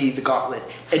 give me the gauntlet.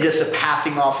 And just a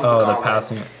passing off of the gauntlet. The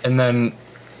passing. And then,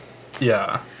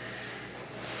 yeah.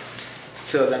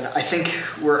 So then I think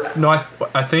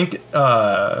I think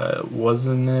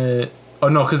wasn't it? Oh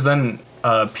no, because then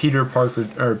Peter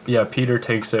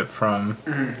takes it from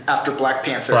after Black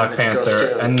Panther.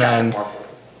 And then Marvel.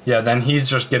 Then he's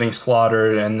just getting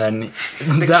slaughtered, and then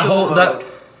and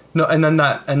then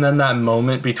that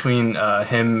moment between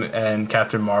him and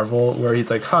Captain Marvel where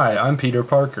he's like, "Hi, I'm Peter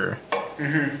Parker,"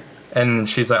 and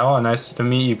she's like, "Oh, nice to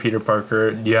meet you, Peter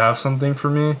Parker. Do you have something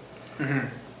for me?"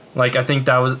 Like, I think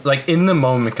that was, like, in the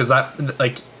moment, because that,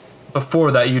 like,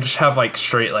 before that, you just have, like,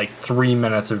 straight, like, 3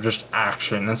 minutes of just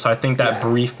action. And so I think that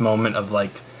brief moment of,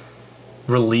 like,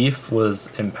 relief was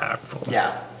impactful.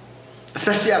 Yeah.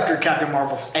 Especially after Captain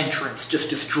Marvel's entrance, just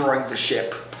destroying the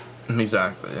ship.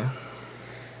 Exactly.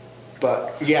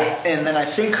 But, yeah, and then I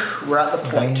think we're at the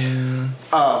point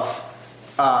of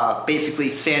basically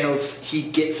Thanos, he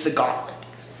gets the gauntlet.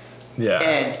 Yeah.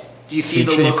 And you see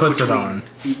the look between...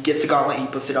 He gets the gauntlet, he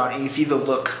puts it on, and you see the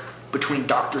look between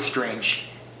Doctor Strange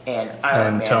and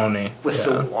Iron Man Tony. With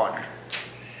the one.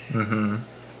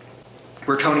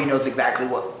 Where Tony knows exactly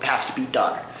what has to be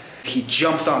done. He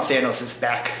jumps on Thanos'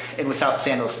 back, and without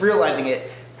Thanos realizing it,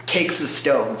 takes the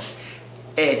stones.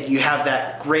 And you have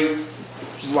that great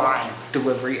line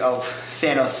delivery of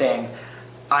Thanos saying,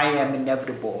 I am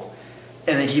inevitable.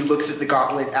 And then he looks at the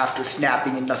gauntlet after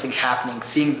snapping and nothing happening,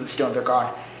 seeing the stones are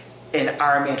gone. and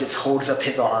Iron Man just holds up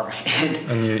his arm,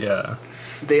 and yeah.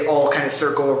 They all kind of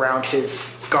circle around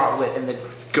his gauntlet and then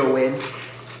go in.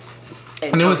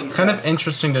 And it was kind of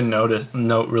interesting to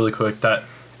note really quick that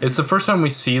it's the first time we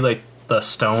see like the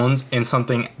stones in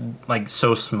something like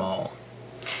so small.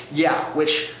 Yeah,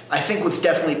 which I think was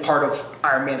definitely part of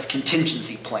Iron Man's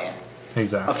contingency plan.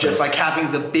 Exactly. Of just like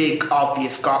having the big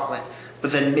obvious gauntlet,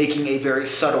 but then making a very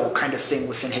subtle kind of thing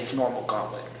within his normal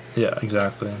gauntlet. Yeah,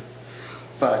 exactly.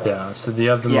 But yeah, so you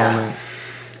have the moment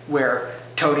where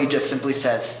Tony just simply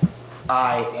says,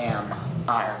 "I am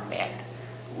Iron Man,"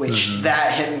 which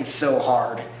that hit me so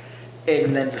hard.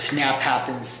 And then the snap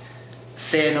happens.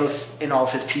 Thanos and all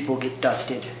of his people get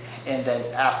dusted, and then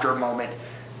after a moment,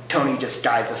 Tony just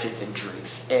dies of his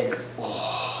injuries, and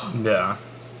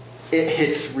it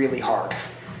hits really hard.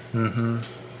 And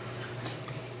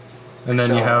then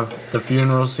you have the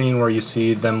funeral scene where you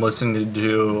see them listening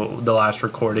to the last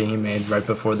recording he made right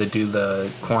before they do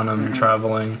the quantum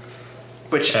traveling.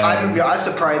 Which I'm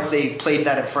surprised they played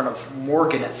that in front of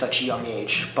Morgan at such a young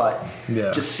age, but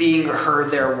just seeing her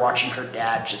there watching her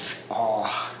dad just,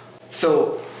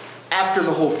 So after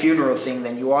the whole funeral thing,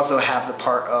 then you also have the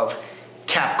part of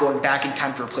Cap going back in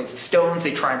time to replace the stones.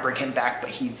 They try and bring him back, but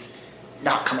he's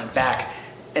not coming back.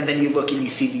 And then you look and you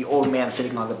see the old man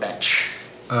sitting on the bench.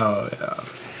 Oh, yeah.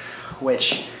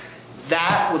 Which,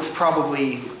 that was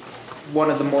probably one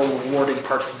of the more rewarding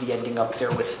parts of the ending up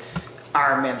there with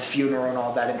Iron Man's funeral and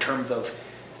all that, in terms of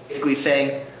basically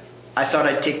saying, I thought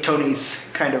I'd take Tony's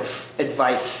kind of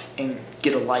advice and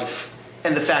get a life.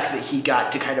 And the fact that he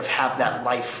got to kind of have that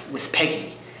life with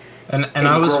Peggy. And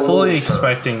I was fully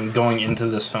expecting, going into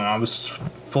this film, I was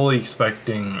fully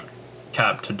expecting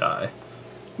Cap to die.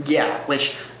 Yeah,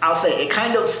 which I'll say,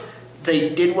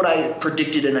 they did what I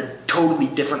predicted in a totally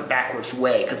different backwards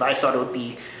way, because I thought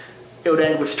it would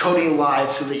end with Tony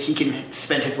alive so that he can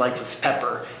spend his life with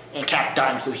Pepper, and Cap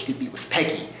dying so he could be with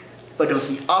Peggy. But it was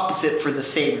the opposite for the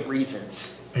same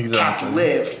reasons. Exactly. Cap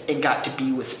lived and got to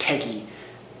be with Peggy.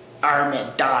 Iron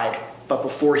Man died, but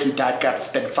before he died, got to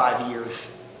spend 5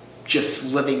 years just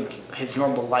living his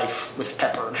normal life with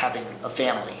Pepper and having a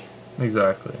family.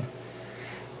 Exactly.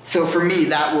 So for me,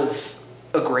 that was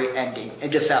a great ending.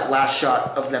 And just that last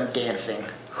shot of them dancing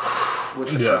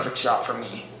was the perfect shot for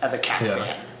me as a Cap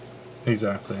fan.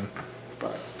 Exactly.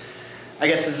 But I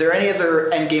guess, is there any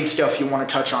other Endgame stuff you want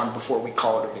to touch on before we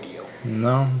call it a video?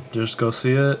 No, just go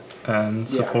see it and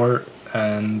support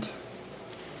and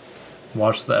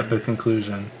watch the epic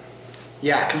conclusion.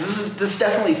 Yeah, because this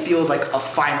definitely feels like a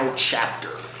final chapter.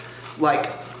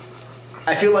 Like,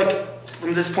 I feel like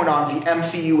from this point on, the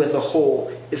MCU as a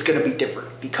whole is going to be different,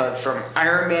 because from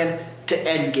Iron Man to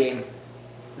Endgame,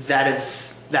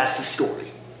 that's the story.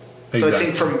 Exactly. So I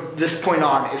think from this point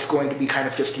on, it's going to be kind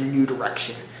of just a new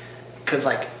direction. Because,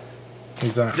 like,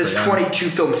 this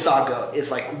 22-film saga is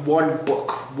like one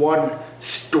book, one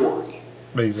story.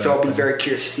 Exactly. So I'll be very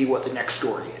curious to see what the next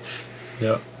story is.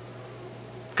 Yep.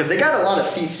 Because they got a lot of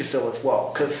seats to fill as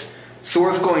well. Because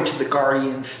Thor's going to the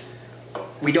Guardians.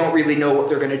 We don't really know what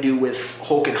they're going to do with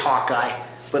Hulk and Hawkeye.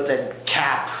 But then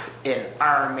Cap and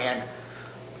Iron Man,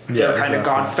 they're kind of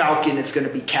gone. Falcon is going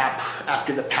to be Cap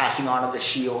after the passing on of the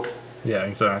shield. Yeah,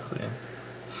 exactly.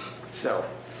 So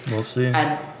we'll see.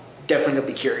 I'm definitely going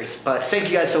to be curious. But thank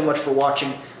you guys so much for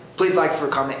watching. Please like,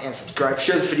 comment, and subscribe.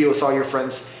 Share this video with all your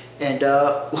friends. And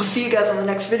we'll see you guys in the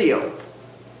next video.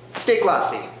 Stay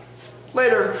classy.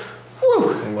 Later.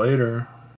 Woo. Later.